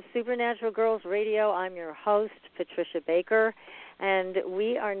 everyone, to Supernatural Girlz Radio. I'm your host, Patricia Baker, and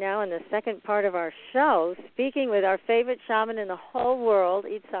we are now in the second part of our show, speaking with our favorite shaman in the whole world,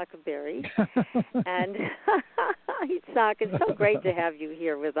 Itzhak Beery. And Itzhak, it's so great to have you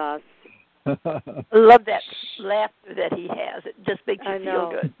here with us. I love that laughter that he has. It just makes you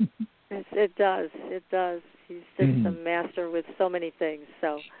feel good. It does. It does. He's just a master with so many things.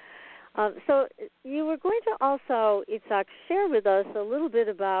 So you were going to also, Itzhak, share with us a little bit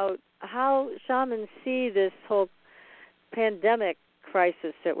about how shamans see this whole pandemic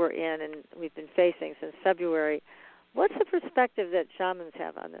crisis that we're in and we've been facing since February. What's the perspective that shamans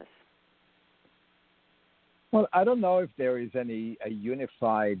have on this? Well, I don't know if there is a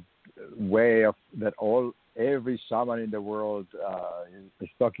unified way of that every shaman in the world is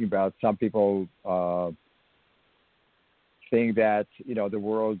talking about. Some people think that the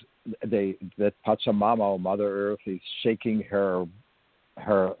world, that Pachamama or Mother Earth is shaking her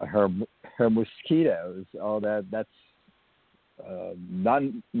mosquitoes, or that's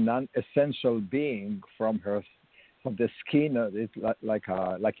non-essential being from the skin. It's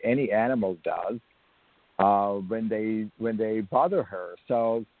like any animal does when they bother her.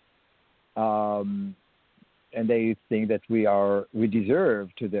 So and they think that we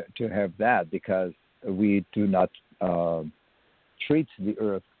deserve to have that because we do not treat the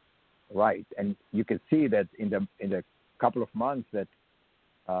earth right. And you can see that in the couple of months that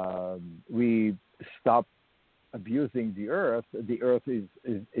we stop abusing the earth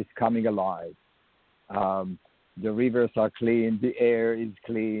is coming alive. The rivers are clean, the air is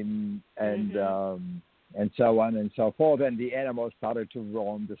clean, and so on and so forth. And the animals started to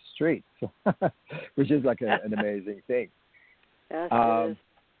roam the streets, which is like an amazing thing. Yes, it is.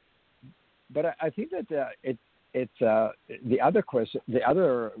 But I think that it's the other question. The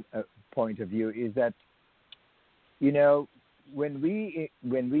other point of view is that when we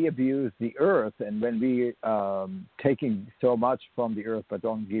abuse the earth and when we taking so much from the earth but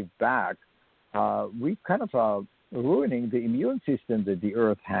don't give back, we kind of ruining the immune system that the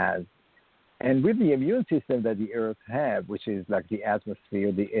earth has. And with the immune system that the earth has, which is like the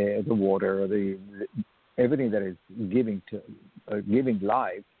atmosphere, the air, the water, everything that is giving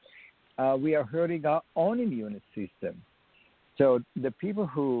life, we are hurting our own immune system. So the people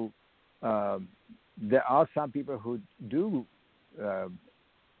who, there are some people who do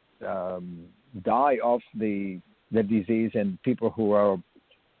die of the disease, and people who are,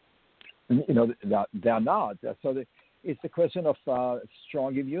 they are not. So it's a question of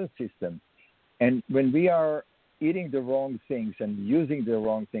strong immune system. And when we are eating the wrong things and using the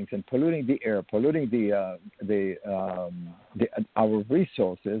wrong things and polluting the air, polluting our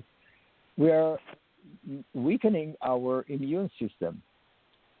resources, we are weakening our immune system.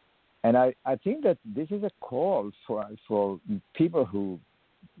 And I think that this is a call for people who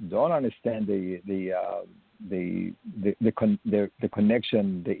don't understand the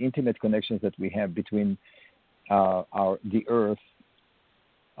connection, the intimate connections that we have between the earth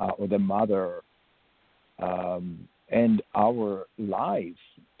or the mother and our life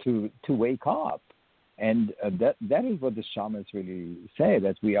to wake up. And that is what the shamans really say,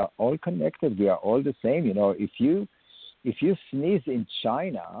 that we are all connected, we are all the same. If you sneeze in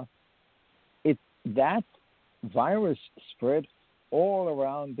China, that virus spread all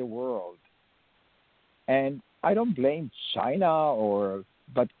around the world. And I don't blame China,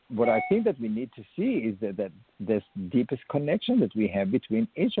 but what I think that we need to see is that this deepest connection that we have between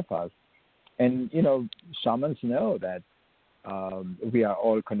each of us. And, shamans know that we are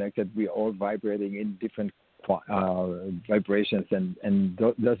all connected. We are all vibrating in different vibrations, and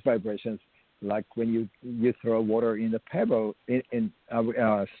those vibrations, like when you throw water in the pebble in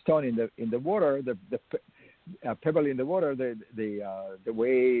stone in the water, the pebble in the water, the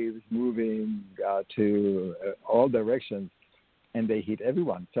waves moving to all directions, and they hit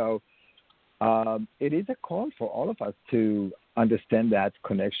everyone. So it is a call for all of us to understand that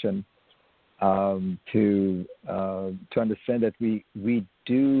connection, to understand that we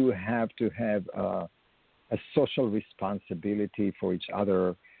do have to have a social responsibility for each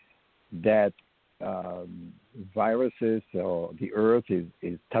other, that viruses or the earth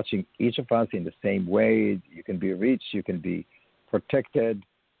is touching each of us in the same way. You can be rich, you can be protected,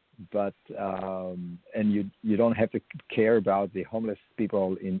 but and you don't have to care about the homeless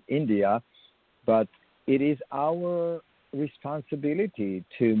people in India, but it is our responsibility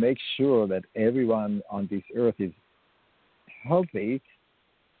to make sure that everyone on this earth is healthy,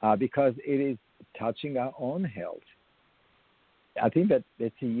 because it is touching our own health. I think that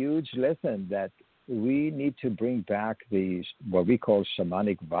it's a huge lesson that we need to bring back what we call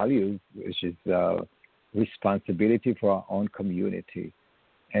shamanic values, which is responsibility for our own community.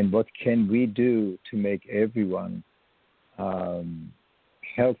 And what can we do to make everyone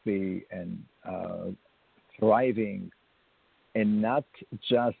healthy and thriving, and not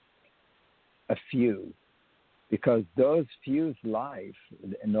just a few? Because those few's life,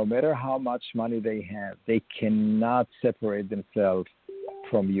 no matter how much money they have, they cannot separate themselves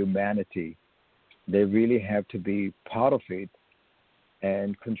from humanity. They really have to be part of it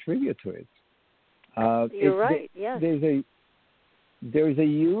and contribute to it. You're right, yes. There is a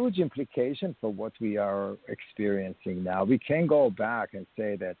huge implication for what we are experiencing now. We can go back and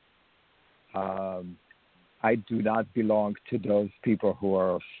say that I do not belong to those people who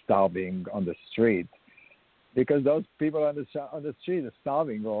are starving on the street, because those people on the street are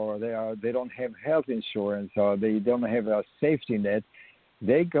starving, or they don't have health insurance, or they don't have a safety net.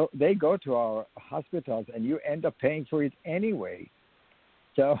 They go to our hospitals, and you end up paying for it anyway.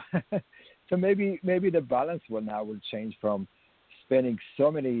 So maybe the balance will change from spending so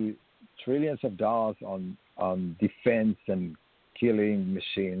many trillions of dollars on defense and killing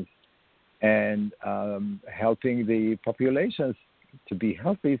machines, and helping the populations to be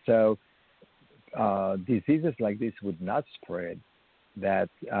healthy, so diseases like this would not spread, that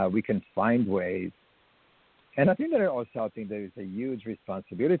we can find ways. And I think there is a huge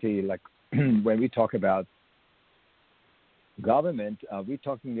responsibility, like when we talk about government, we're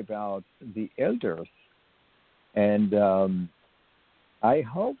talking about the elders. And I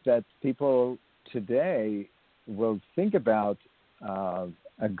hope that people today will think about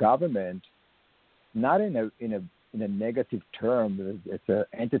a government not in a negative term. It's an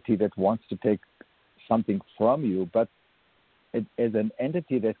entity that wants to take something from you, but it is an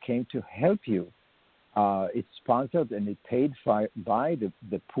entity that came to help you. It's sponsored and it's paid by the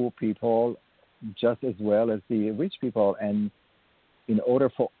poor people just as well as the rich people. And in order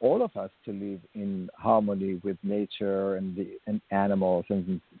for all of us to live in harmony with nature and animals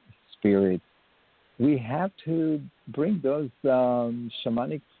and spirits, we have to bring those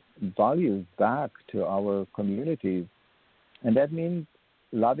shamanic values back to our communities. And that means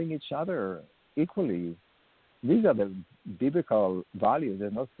loving each other equally. These are the biblical values.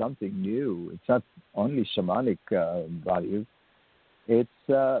 They're not something new. It's not only shamanic values. It's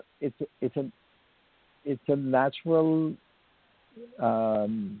a natural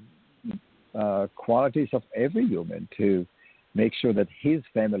qualities of every human to make sure that his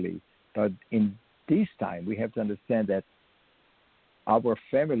family. But in this time, we have to understand that our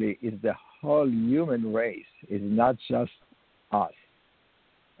family is the whole human race. It's not just us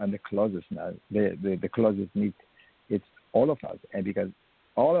and the closest. The closest need. It's all of us, and because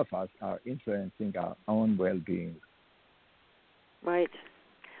all of us are influencing our own well-being. Right.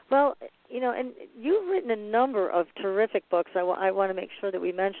 Well, and you've written a number of terrific books. I want to make sure that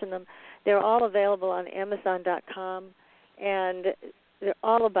we mention them. They're all available on Amazon.com, and they're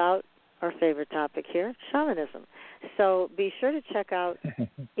all about our favorite topic here, shamanism. So be sure to check out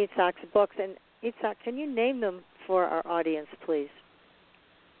Itzhak's books. And Itzhak, can you name them for our audience, please?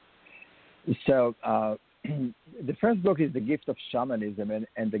 So the first book is The Gift of Shamanism,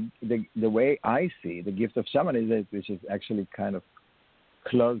 and the way I see The Gift of Shamanism, which is actually kind of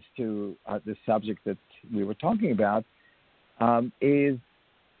close to the subject that we were talking about, is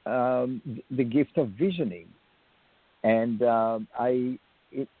the gift of visioning. And I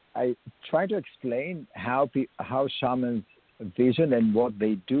try to explain how shamans vision and what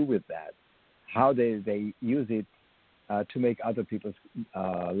they do with that, how they use it to make other people's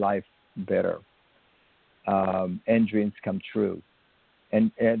life better. and dreams come true.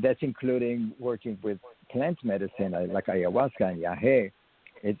 And that's including working with plant medicine like ayahuasca and yahe.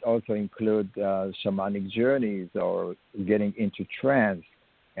 It also includes shamanic journeys or getting into trance,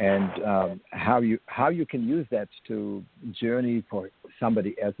 and how you can use that to journey for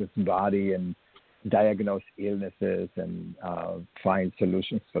somebody else's body and diagnose illnesses and find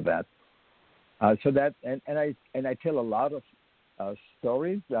solutions for that. So that and I tell a lot of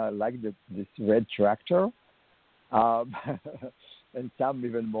stories like this red tractor, and some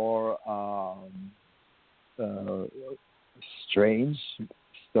even more strange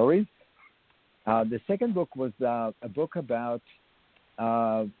stories. The second book was a book about.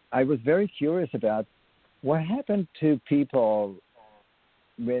 I was very curious about what happened to people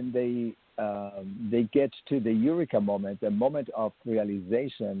when they get to the eureka moment, the moment of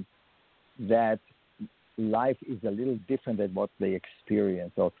realization that life is a little different than what they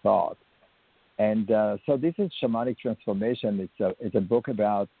experienced or thought. And so this is Shamanic Transformation. It's a book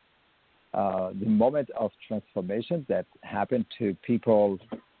about the moment of transformation that happened to people,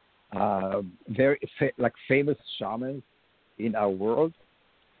 very like famous shamans in our world.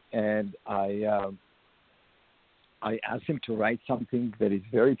 And I asked him to write something that is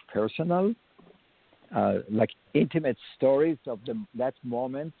very personal, like intimate stories of that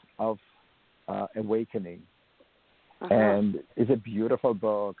moment of awakening. Uh-huh. And it's a beautiful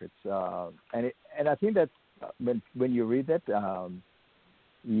book. It's and I think that when you read it,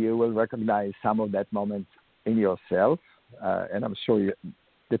 you will recognize some of that moment in yourself. And I'm sure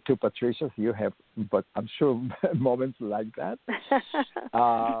the two Patricias you have, but I'm sure moments like that.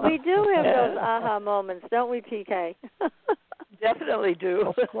 We do have those aha moments, don't we, PK? Definitely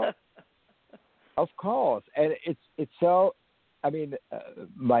do. Of course, and it's so. I mean,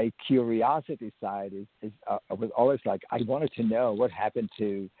 my curiosity side is I was always like, I wanted to know what happened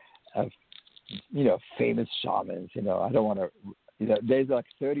to, famous shamans. I don't want to, there's like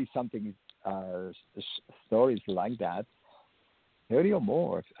 30-something stories like that, 30 or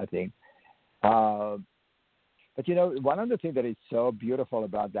more, I think. But, one of the things that is so beautiful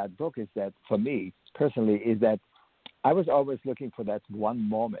about that book is that, for me personally, is that I was always looking for that one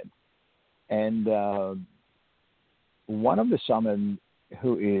moment. And one of the shamans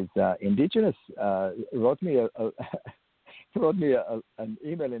who is indigenous wrote me an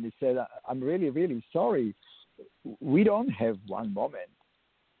email, and he said, "I'm really, really sorry. We don't have one moment,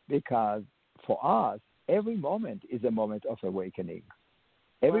 because for us, every moment is a moment of awakening.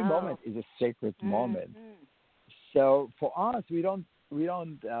 Every moment is a sacred moment. So for us, we don't.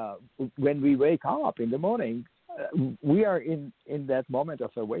 When we wake up in the morning, we are in that moment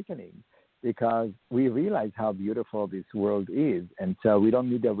of awakening." Because we realize how beautiful this world is, and so we don't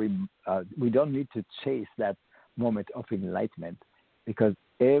need to chase that moment of enlightenment, because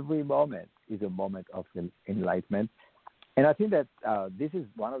every moment is a moment of enlightenment. And I think that this is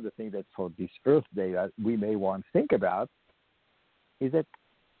one of the things that for this Earth Day we may want to think about, is that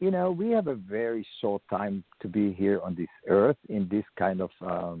we have a very short time to be here on this Earth in this kind of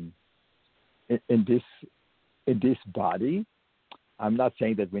in this body. I'm not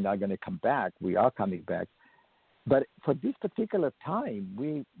saying that we're not going to come back. We are coming back. But for this particular time,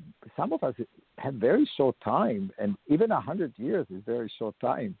 some of us have very short time, and even 100 years is very short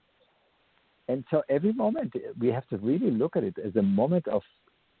time. And so every moment, we have to really look at it as a moment of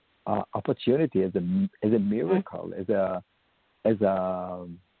opportunity, as a miracle, as a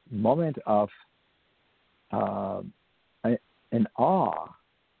moment of an awe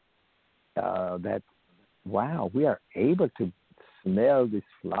that, wow, we are able to smell these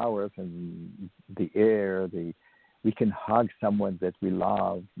flowers and the air. We can hug someone that we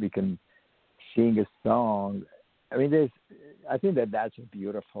love. We can sing a song. I mean, I think that's a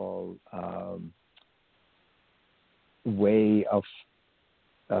beautiful way of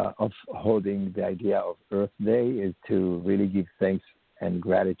holding the idea of Earth Day, is to really give thanks and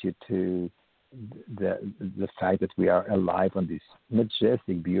gratitude to the fact that we are alive on this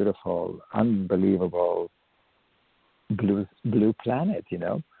majestic, beautiful, unbelievable blue planet,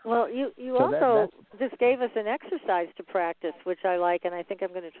 Well, you so also just gave us an exercise to practice, which I like, and I think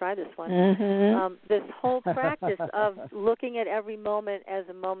I'm going to try this one. Mm-hmm. This whole practice of looking at every moment as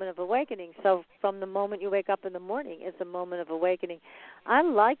a moment of awakening. So from the moment you wake up in the morning, it's a moment of awakening. I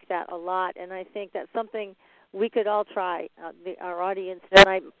like that a lot, and I think that's something we could all try. Our audience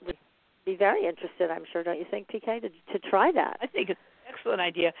tonight would be very interested, I'm sure, don't you think, PK, to try that? I think it's excellent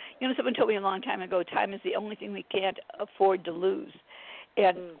idea. Someone told me a long time ago, time is the only thing we can't afford to lose.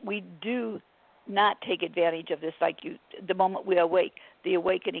 And we do not take advantage of this, the moment we awake, the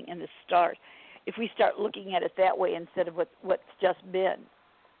awakening and the start. If we start looking at it that way instead of what's just been,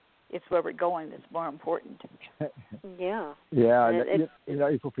 it's where we're going that's more important. Yeah. Yeah.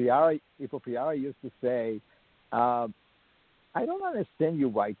 Ipopiara used to say, I don't understand you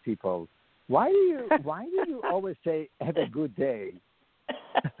white people. Why do you always say have a good day?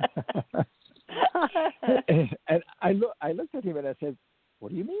 And I looked at him and I said,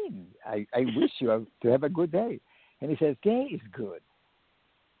 what do you mean? I wish you to have a good day. And he says, day is good.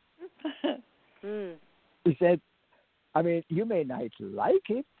 He said, I mean, you may not like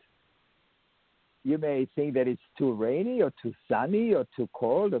it. You may think that it's too rainy or too sunny or too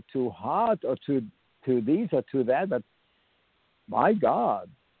cold or too hot or too this or too that, but my God,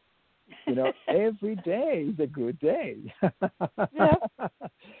 every day is a good day. Yeah.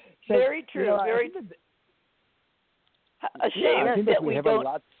 So, very true. Very a shame that we don't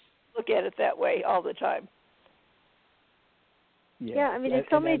look at it that way all the time. Yeah, I mean, there's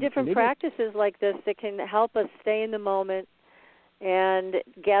so many different practices like this that can help us stay in the moment and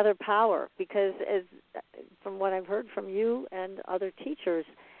gather power. Because, from what I've heard from you and other teachers,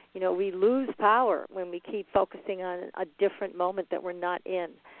 we lose power when we keep focusing on a different moment that we're not in.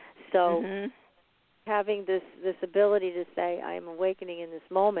 So having this ability to say, I am awakening in this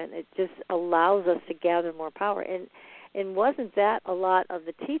moment, it just allows us to gather more power. And wasn't that a lot of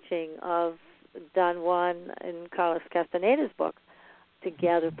the teaching of Don Juan and Carlos Castaneda's book, to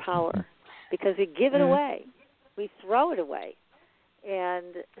gather power? Because we give it away. We throw it away.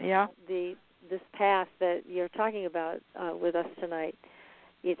 And this path that you're talking about with us tonight,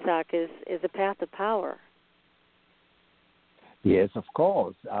 Itzhak, is a path of power. Yes, of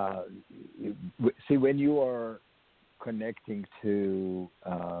course. See, when you are connecting to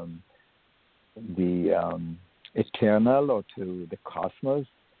the eternal or to the cosmos,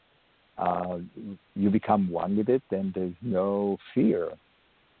 you become one with it, and there's no fear.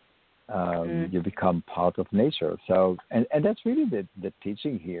 You become part of nature. So, and that's really the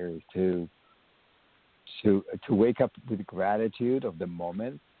teaching here, is to wake up with gratitude of the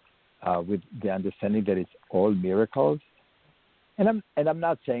moment, with the understanding that it's all miracles. And I'm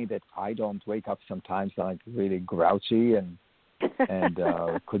not saying that I don't wake up sometimes like really grouchy and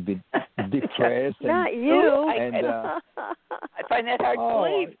could be depressed. Not you. I find that hard to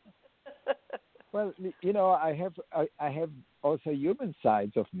believe. Well, I have also human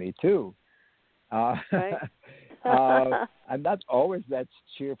sides of me too. Right. I'm not always that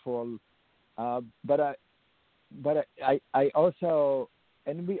cheerful, but I also,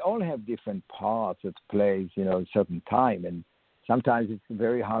 and we all have different parts that plays, in a certain time, and sometimes it's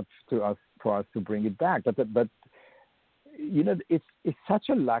very hard for us to bring it back. But it's such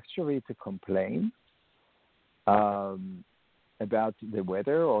a luxury to complain about the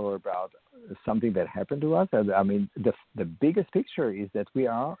weather or about something that happened to us. I mean, the biggest picture is that we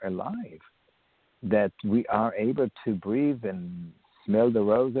are alive, that we are able to breathe and smell the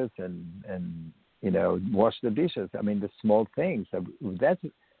roses and wash the dishes. I mean, the small things. That's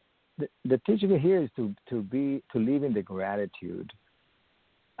the teaching here is to live in the gratitude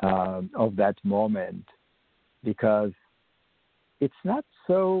of that moment, because it's not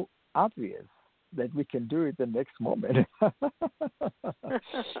so obvious that we can do it the next moment.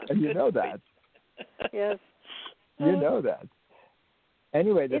 And you know that. Yes. You know that.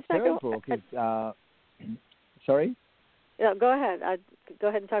 Anyway, the third book is... sorry? Yeah, go ahead. Go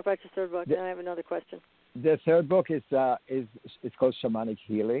ahead and talk about your third book, then I have another question. The third book is called Shamanic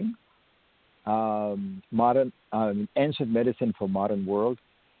Healing, modern ancient medicine for modern world.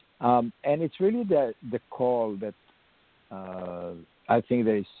 And it's really the call that I think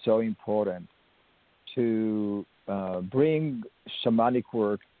that is so important, to bring shamanic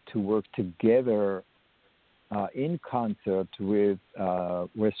work to work together in concert with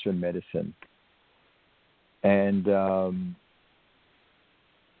Western medicine. And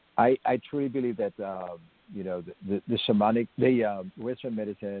I truly believe that the shamanic, the Western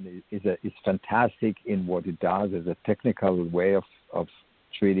medicine is fantastic in what it does as a technical way of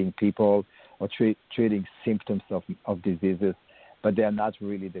treating people or treating symptoms of diseases, but they are not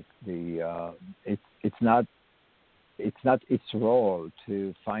really it's not its role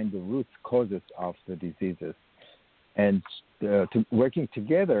to find the root causes of the diseases, and working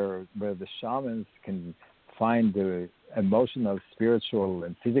together where the shamans can find the emotional, spiritual,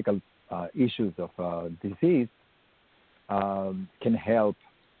 and physical issues of disease can help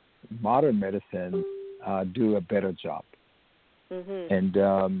modern medicine do a better job. Mm-hmm. And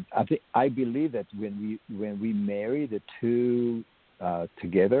I believe that when we marry the two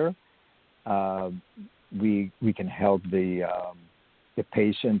together, we can help the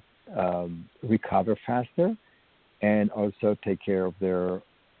patient recover faster, and also take care of their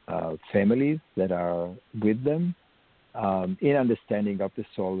families that are with them, in understanding of the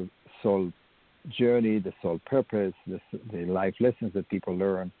soul journey, the soul purpose, the life lessons that people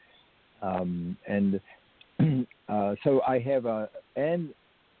learn. So I have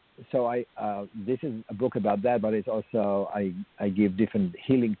this is a book about that, but it's also I give different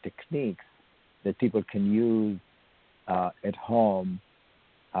healing techniques that people can use at home.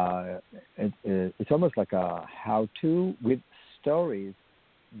 It's almost like a how-to with stories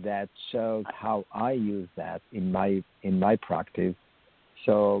that shows how I use that in my practice.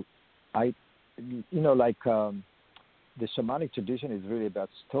 So the shamanic tradition is really about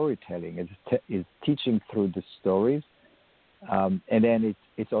storytelling. It's teaching through the stories, and then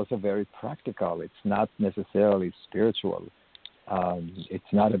it's also very practical. It's not necessarily spiritual.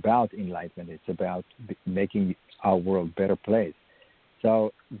 It's not about enlightenment. It's about making our world a better place.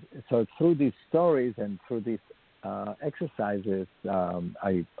 So through these stories and through these exercises,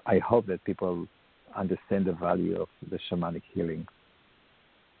 I hope that people understand the value of the shamanic healing.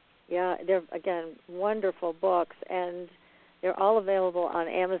 Yeah, they're, again, wonderful books, and they're all available on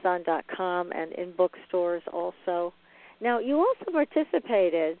Amazon.com and in bookstores also. Now, you also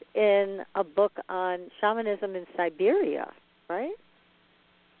participated in a book on shamanism in Siberia, right?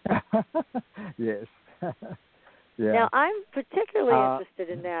 Yes. Yeah. Now, I'm particularly interested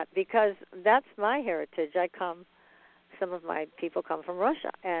in that because that's my heritage. Some of my people come from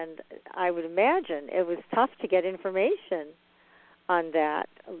Russia, and I would imagine it was tough to get information on that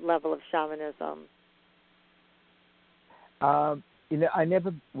level of shamanism. I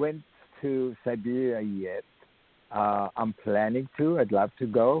never went to Siberia yet. I'm planning to. I'd love to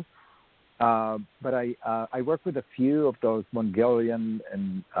go. But I work with a few of those Mongolian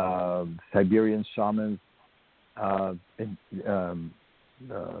and Siberian shamans. What that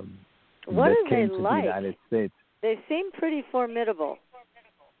are came they to like? The United States. They seem pretty formidable.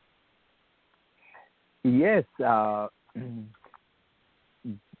 Yes.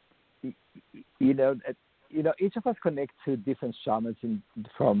 Each of us connect to different shamans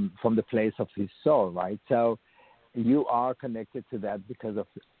from the place of his soul, right? So you are connected to that because of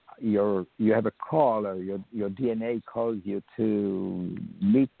you have a call, or your DNA calls you to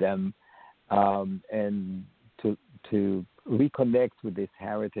meet them and to reconnect with this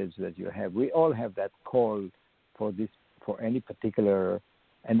heritage that you have. We all have that call for any particular,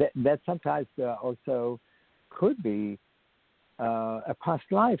 and that sometimes also could be a past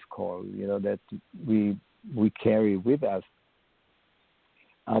life call, that we carry with us.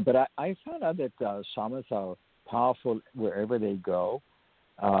 But I found out that shamans are powerful wherever they go.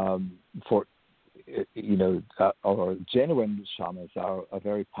 Or genuine shamans are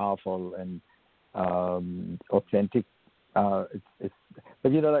very powerful and authentic. But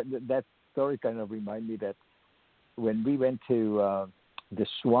that story kind of reminded me that when we went to the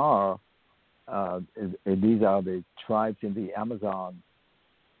Shuar, these are the tribes in the Amazon,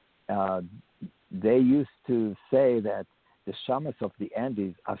 they used to say that the shamans of the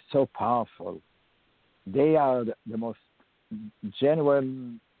Andes are so powerful. They are the most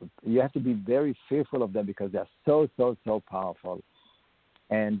genuine. You have to be very fearful of them because they're so powerful.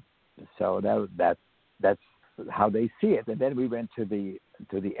 And so that's how they see it. And then we went to the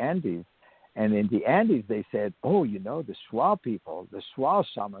Andes, and in the Andes they said, the Shuar people, the Shuar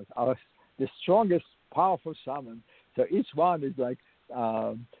shamans are the strongest, powerful shamans. So each one is like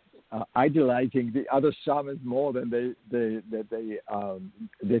idolizing the other shamans more than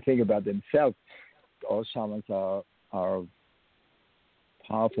they think about themselves. All shamans are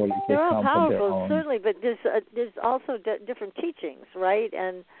powerful if they come from their own. Certainly, but there's also different teachings, right?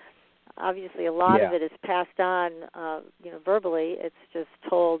 And obviously, a lot of it is passed on, verbally. It's just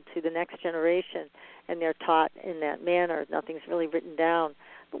told to the next generation, and they're taught in that manner. Nothing's really written down.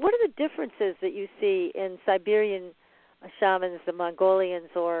 But what are the differences that you see in Siberian shamans, the Mongolians,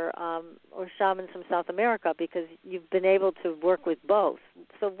 or shamans from South America? Because you've been able to work with both.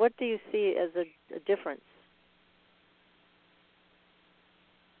 So, what do you see as a difference?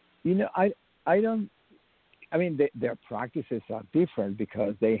 Their practices are different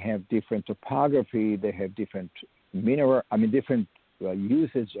because they have different topography, they have different different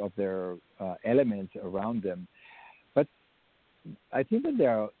usage of their elements around them. But I think that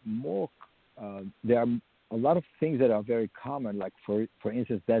there are a lot of things that are very common, like for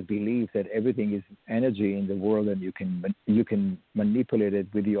instance, that belief that everything is energy in the world and you can manipulate it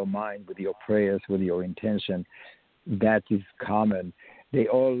with your mind, with your prayers, with your intention. That is common. They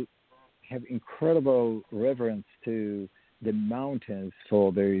all have incredible reverence to the mountains,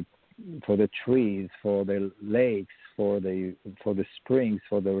 for the trees, for the lakes, for the springs,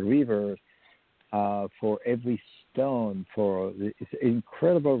 for the rivers, for every stone. It's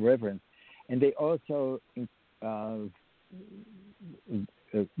incredible reverence, and they also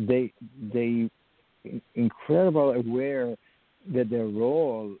they incredible aware that their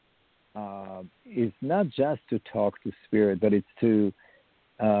role is not just to talk to spirit, but it's to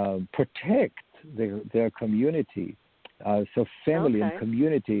protect their community. So family and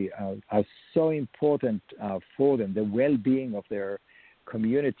community are so important for them, the well-being of their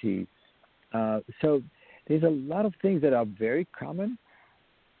community. So there's a lot of things that are very common,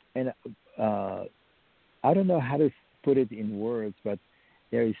 and I don't know how to put it in words, but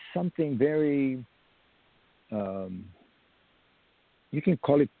there is something very, you can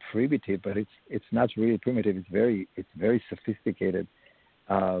call it primitive, but it's not really primitive. It's very sophisticated.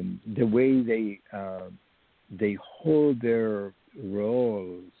 The way they hold their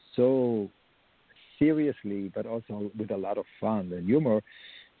role so seriously, but also with a lot of fun and humor.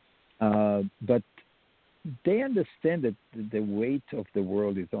 But they understand that the weight of the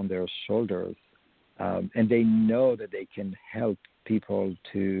world is on their shoulders, and they know that they can help people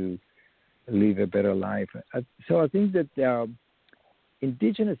to live a better life. So I think that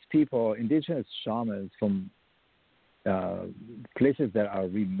indigenous people, indigenous shamans from places that are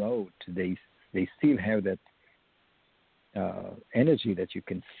remote, they still have that energy that you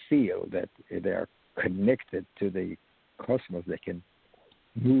can feel, that they are connected to the cosmos. They can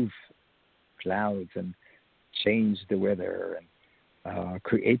move clouds and change the weather and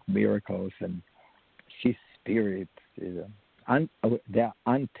create miracles and see spirits. They're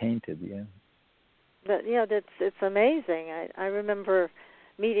untainted, yeah. But, it's amazing. I remember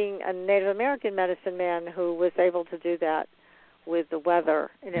meeting a Native American medicine man who was able to do that with the weather,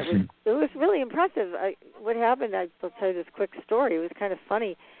 and it was really impressive. What happened? I'll tell you this quick story. It was kind of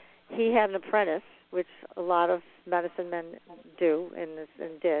funny. He had an apprentice, which a lot of medicine men do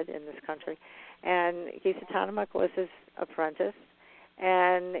did in this country, and Kisatanomuk was his apprentice,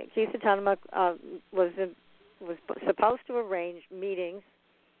 and Kisatanomuk was supposed to arrange meetings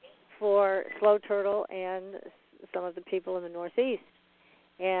for Slow Turtle and some of the people in the Northeast,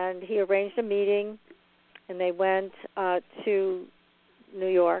 and he arranged a meeting. And they went to New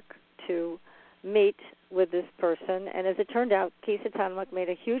York to meet with this person. And as it turned out, Kisatanomuk made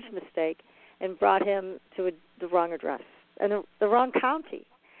a huge mistake and brought him to the wrong address and the wrong county.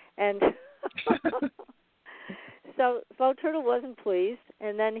 And so Slow Turtle wasn't pleased.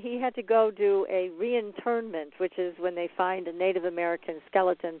 And then he had to go do a reinterment, which is when they find a Native American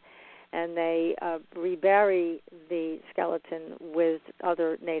skeleton and they rebury the skeleton with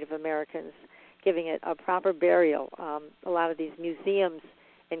other Native Americans, giving it a proper burial. A lot of these museums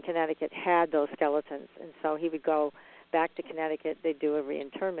in Connecticut had those skeletons, and so he would go back to Connecticut. They'd do a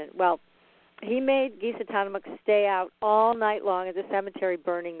reinterment. Well, he made Kisatanomuk stay out all night long at the cemetery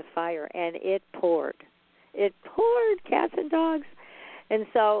burning the fire, and it poured. It poured, cats and dogs. And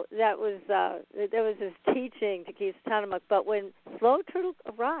so that was his teaching to Kisatanomuk. But when Slow Turtle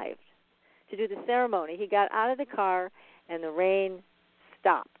arrived to do the ceremony, he got out of the car, and the rain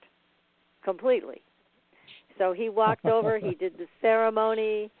stopped completely. So he walked over, he did the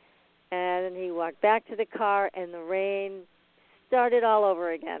ceremony, and then he walked back to the car, and the rain started all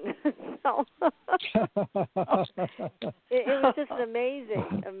over again. So it was just an amazing,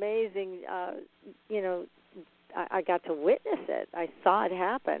 I got to witness it. I saw it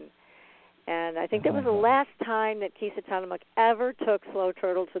happen. And I think that was the last time that Kisatanomuk ever took Slow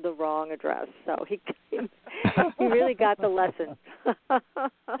Turtle to the wrong address. So he really got the lesson.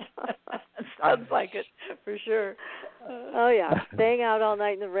 Sounds like it, for sure. Oh, yeah. Staying out all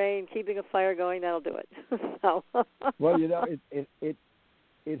night in the rain, keeping a fire going, that'll do it. So. Well,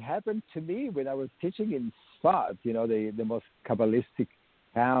 it happened to me when I was teaching in Sfat, the most Kabbalistic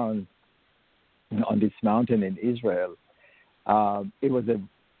town on this mountain in Israel. It was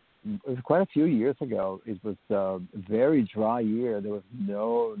quite a few years ago. It was a very dry year. There was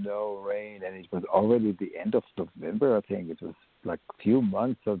no rain, and it was already the end of November, I think. It was like a few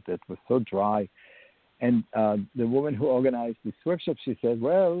months of that was so dry. And the woman who organized this workshop, she said,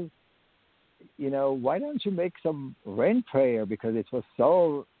 well, why don't you make some rain prayer, because it was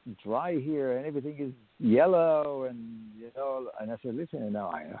so dry here and everything is yellow, and and I said, listen,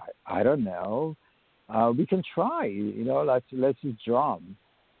 I don't know. We can try, let's just drum.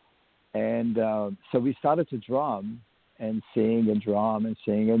 And so we started to drum and sing and drum and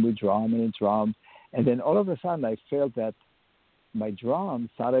sing, and we drum and drum. And then all of a sudden I felt that my drum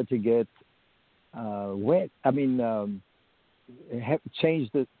started to get wet. I mean, change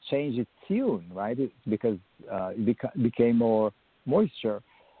its tune, right? Because it became more moisture.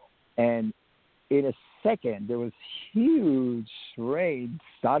 And in a second, there was huge rain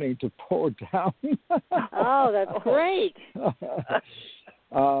starting to pour down. Oh, that's great.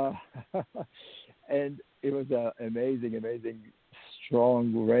 And it was an amazing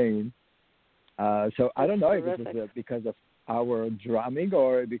strong rain. So I don't know if it was because of our drumming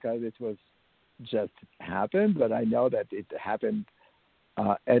or because it was just happened, but I know that it happened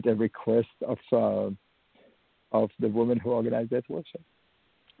at a request of the woman who organized that workshop.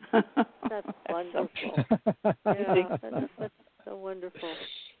 That's wonderful. Yeah, that's so wonderful.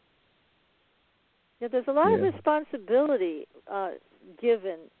 Yeah, there's a lot of responsibility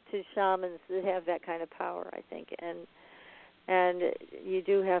given to shamans that have that kind of power, I think, and you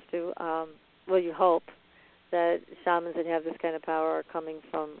do have to. You hope that shamans that have this kind of power are coming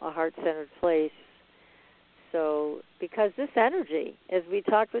from a heart-centered place. So, because this energy, as we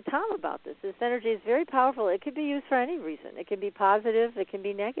talked with Tom about this energy is very powerful. It can be used for any reason. It can be positive. It can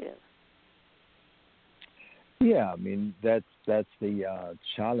be negative. Yeah, I mean that's the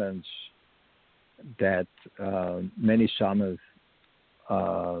challenge that many shamans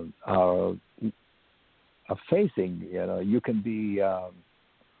are facing. You know, you can be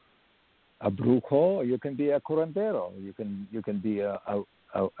a brujo, or you can be a curandero. You can be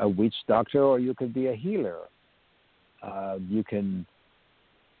a witch doctor, or you can be a healer. You can,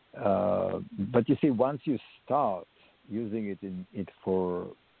 but you see, once you start using it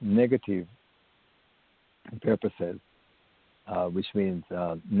for negative purposes, which means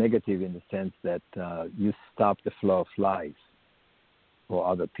negative in the sense that you stop the flow of life for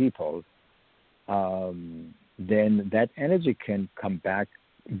other people, then that energy can come back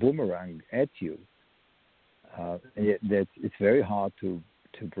boomerang at you. It's very hard to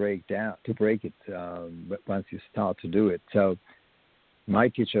break it once you start to do it. So my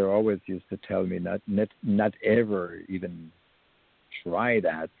teacher always used to tell me not ever even try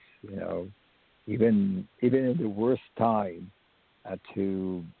that, you know, even in the worst time,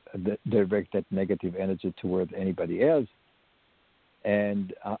 to direct that negative energy towards anybody else.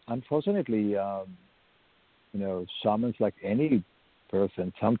 And unfortunately, you know, shamans, like any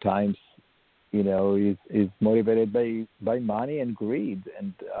person, sometimes, you know, is motivated by money and greed,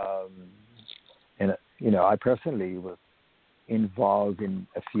 and you know, I personally was involved in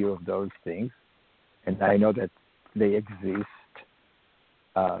a few of those things, and I know that they exist,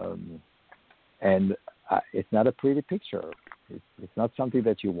 and it's not a pretty picture. It's not something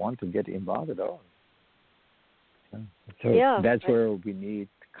that you want to get involved at all. So that's where we need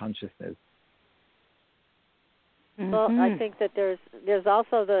consciousness. Well, I think that there's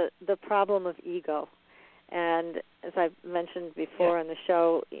also the problem of ego, and as I mentioned before on the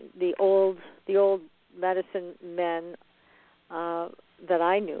show, the old medicine men that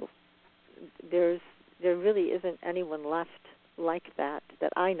I knew, there really isn't anyone left like that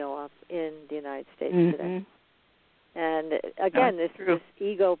I know of in the United States today. And again, this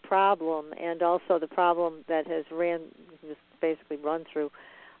ego problem, and also the problem that has basically run through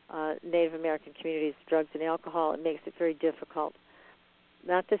Native American communities, drugs and alcohol, it makes it very difficult.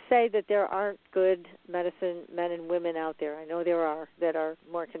 Not to say that there aren't good medicine men and women out there. I know there are that are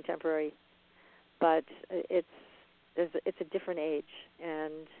more contemporary, but it's a different age,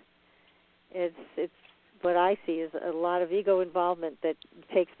 and it's what I see is a lot of ego involvement that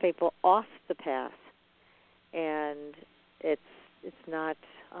takes people off the path, and it's not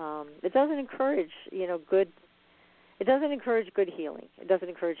it doesn't encourage good. It doesn't encourage good healing. It doesn't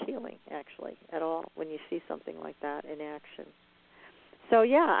encourage healing, actually, at all when you see something like that in action. So,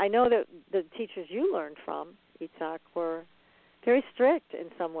 I know that the teachers you learned from, Itzhak, were very strict in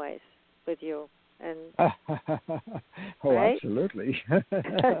some ways with you. And right? Absolutely.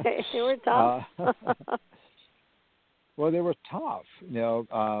 They were tough. Well, they were tough.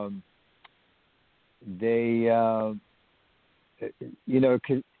 They,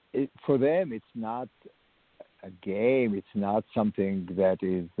 for them, it's not a game. It's not something that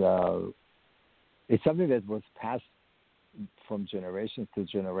is. It's something that was passed from generation to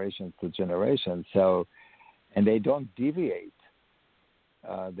generation to generation. So, and they don't deviate.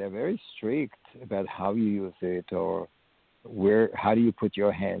 They're very strict about how you use it, or how do you put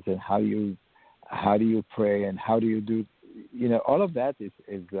your hands, and how do you pray, and how do you do. All of that is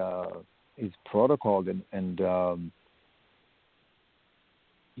protocoled, and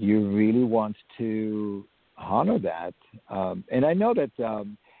you really want to honor that. And I know that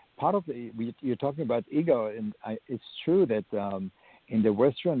part of you're talking about ego, and it's true that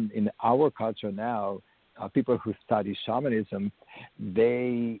in our culture now, people who study shamanism,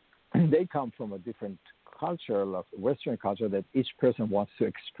 they come from a different culture, of Western culture, that each person wants to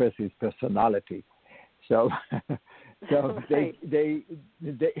express his personality. So, right.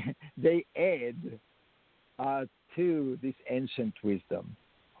 they add to this ancient wisdom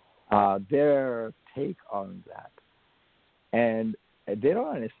their take on that, and they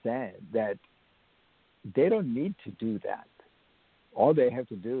don't understand that they don't need to do that. all they have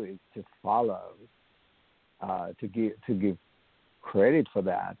to do is to follow, to give credit for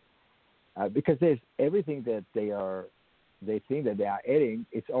that, because there's everything that they think that they are adding,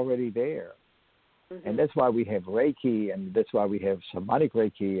 it's already there. Mm-hmm. And that's why we have Reiki, and that's why we have Shamanic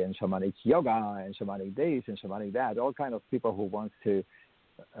Reiki and Shamanic Yoga and Shamanic this and Shamanic that, all kind of people who want to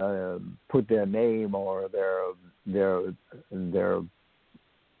put their name or their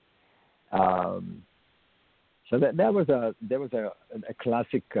so there was a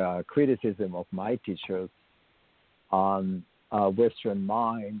classic criticism of my teachers on Western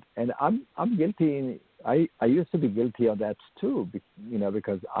mind, and I'm guilty. I used to be guilty of that too,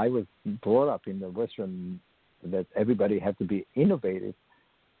 because I was brought up in the Western that everybody had to be innovative,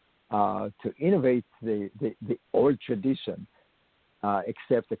 to innovate the old tradition,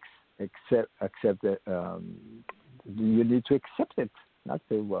 except that you need to accept it, not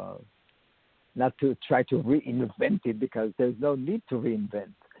to try to reinvent it, because there's no need to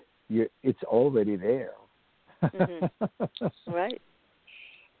reinvent. It's already there. Mm-hmm. Right.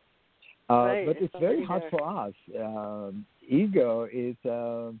 Right. But it's very hard for us. Ego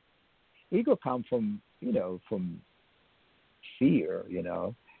comes from fear,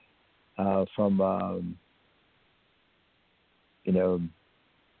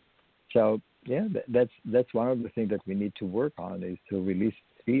 So yeah, that's one of the things that we need to work on, is to release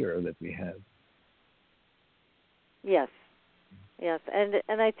fear that we have. Yes,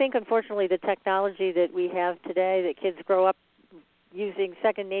 and I think unfortunately the technology that we have today, that kids grow up using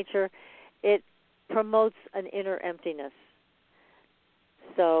second nature, it promotes an inner emptiness.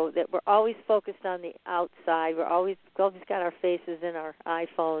 So that we're always focused on the outside. We're always got our faces in our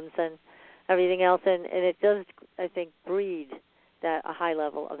iPhones and everything else, and it does, I think, breed a high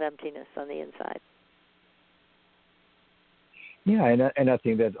level of emptiness on the inside. Yeah, and I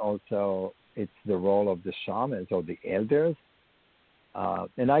think that also it's the role of the shamans or the elders.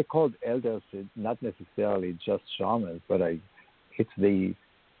 And I called elders not necessarily just shamans, but it's the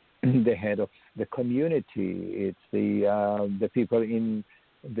head of the community. It's the people in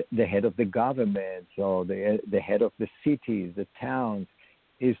the head of the government, or the head of the cities, the towns,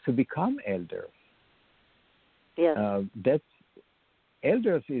 is to become elders. Yes. That's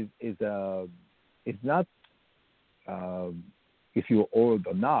elders is not if you're old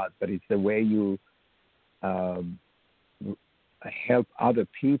or not, but it's the way you help other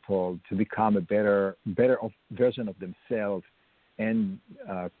people to become a better version of themselves, and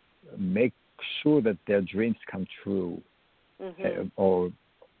make sure that their dreams come true, or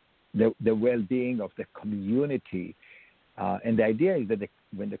the well-being of the community. And the idea is that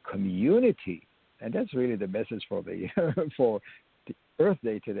when the community, and that's really the message for the Earth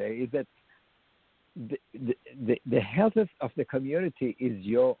Day today, is that the health of the community is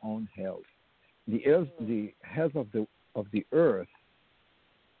your own health. The health of the earth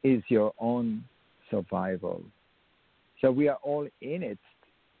is your own survival. So we are all in it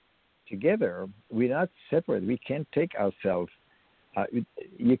together. We're not separate. We can't take ourselves.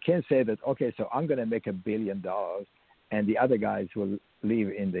 You can't say that, okay, so I'm going to make $1 billion, and the other guys will live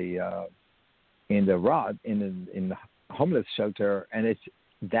in the homeless shelter, and it's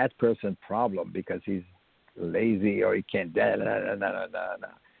that person's problem because he's lazy or he can't.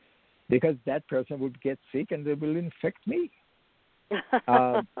 Because that person would get sick and they will infect me.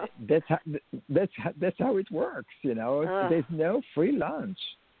 That's how it works. There's no free lunch.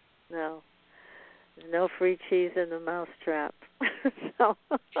 No, there's no free cheese in the mousetrap. So.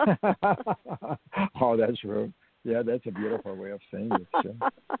 Oh, that's true. Yeah, that's a beautiful way of saying it. Sure.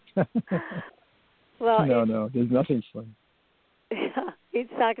 Well, no, there's nothing fun. Yeah,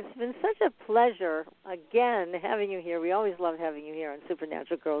 Itzhak, it's been such a pleasure, again, having you here. We always love having you here on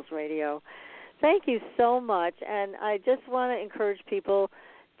Supernatural Girlz Radio. Thank you so much, and I just want to encourage people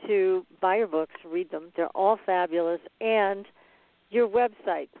to buy your books, read them. They're all fabulous, and your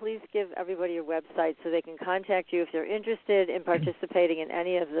website. Please give everybody your website so they can contact you if they're interested in participating in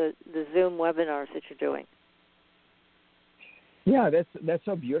any of the Zoom webinars that you're doing. Yeah, that's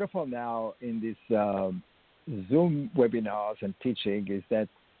so beautiful now in this Zoom webinars and teaching, is that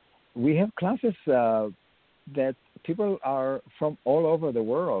we have classes that people are from all over the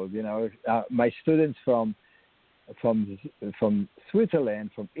world. My students from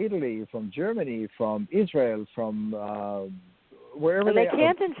Switzerland, from Italy, from Germany, from Israel, from wherever and they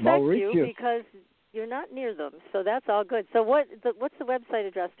can't are. infect Mauritius. you because you're not near them, so that's all good. So what's the website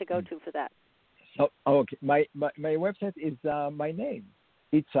address to go to for that? Oh, okay. My website is my name,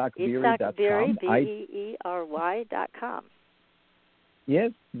 ItzhakBeery.com. ItzhakBeery.com.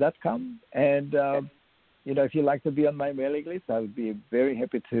 Yes, .com. And if you'd like to be on my mailing list, I would be very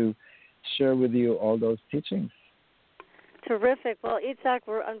happy to share with you all those teachings. Terrific. Well, Itzhak,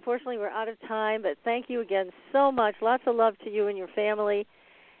 unfortunately we're out of time, but thank you again so much. Lots of love to you and your family.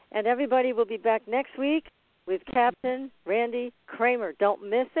 And everybody will be back next week with Captain Randy Kramer. Don't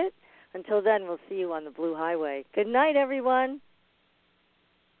miss it. Until then, we'll see you on the Blue Highway. Good night, everyone.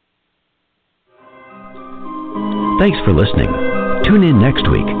 Thanks for listening. Tune in next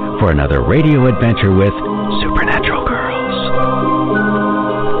week for another radio adventure with Supernatural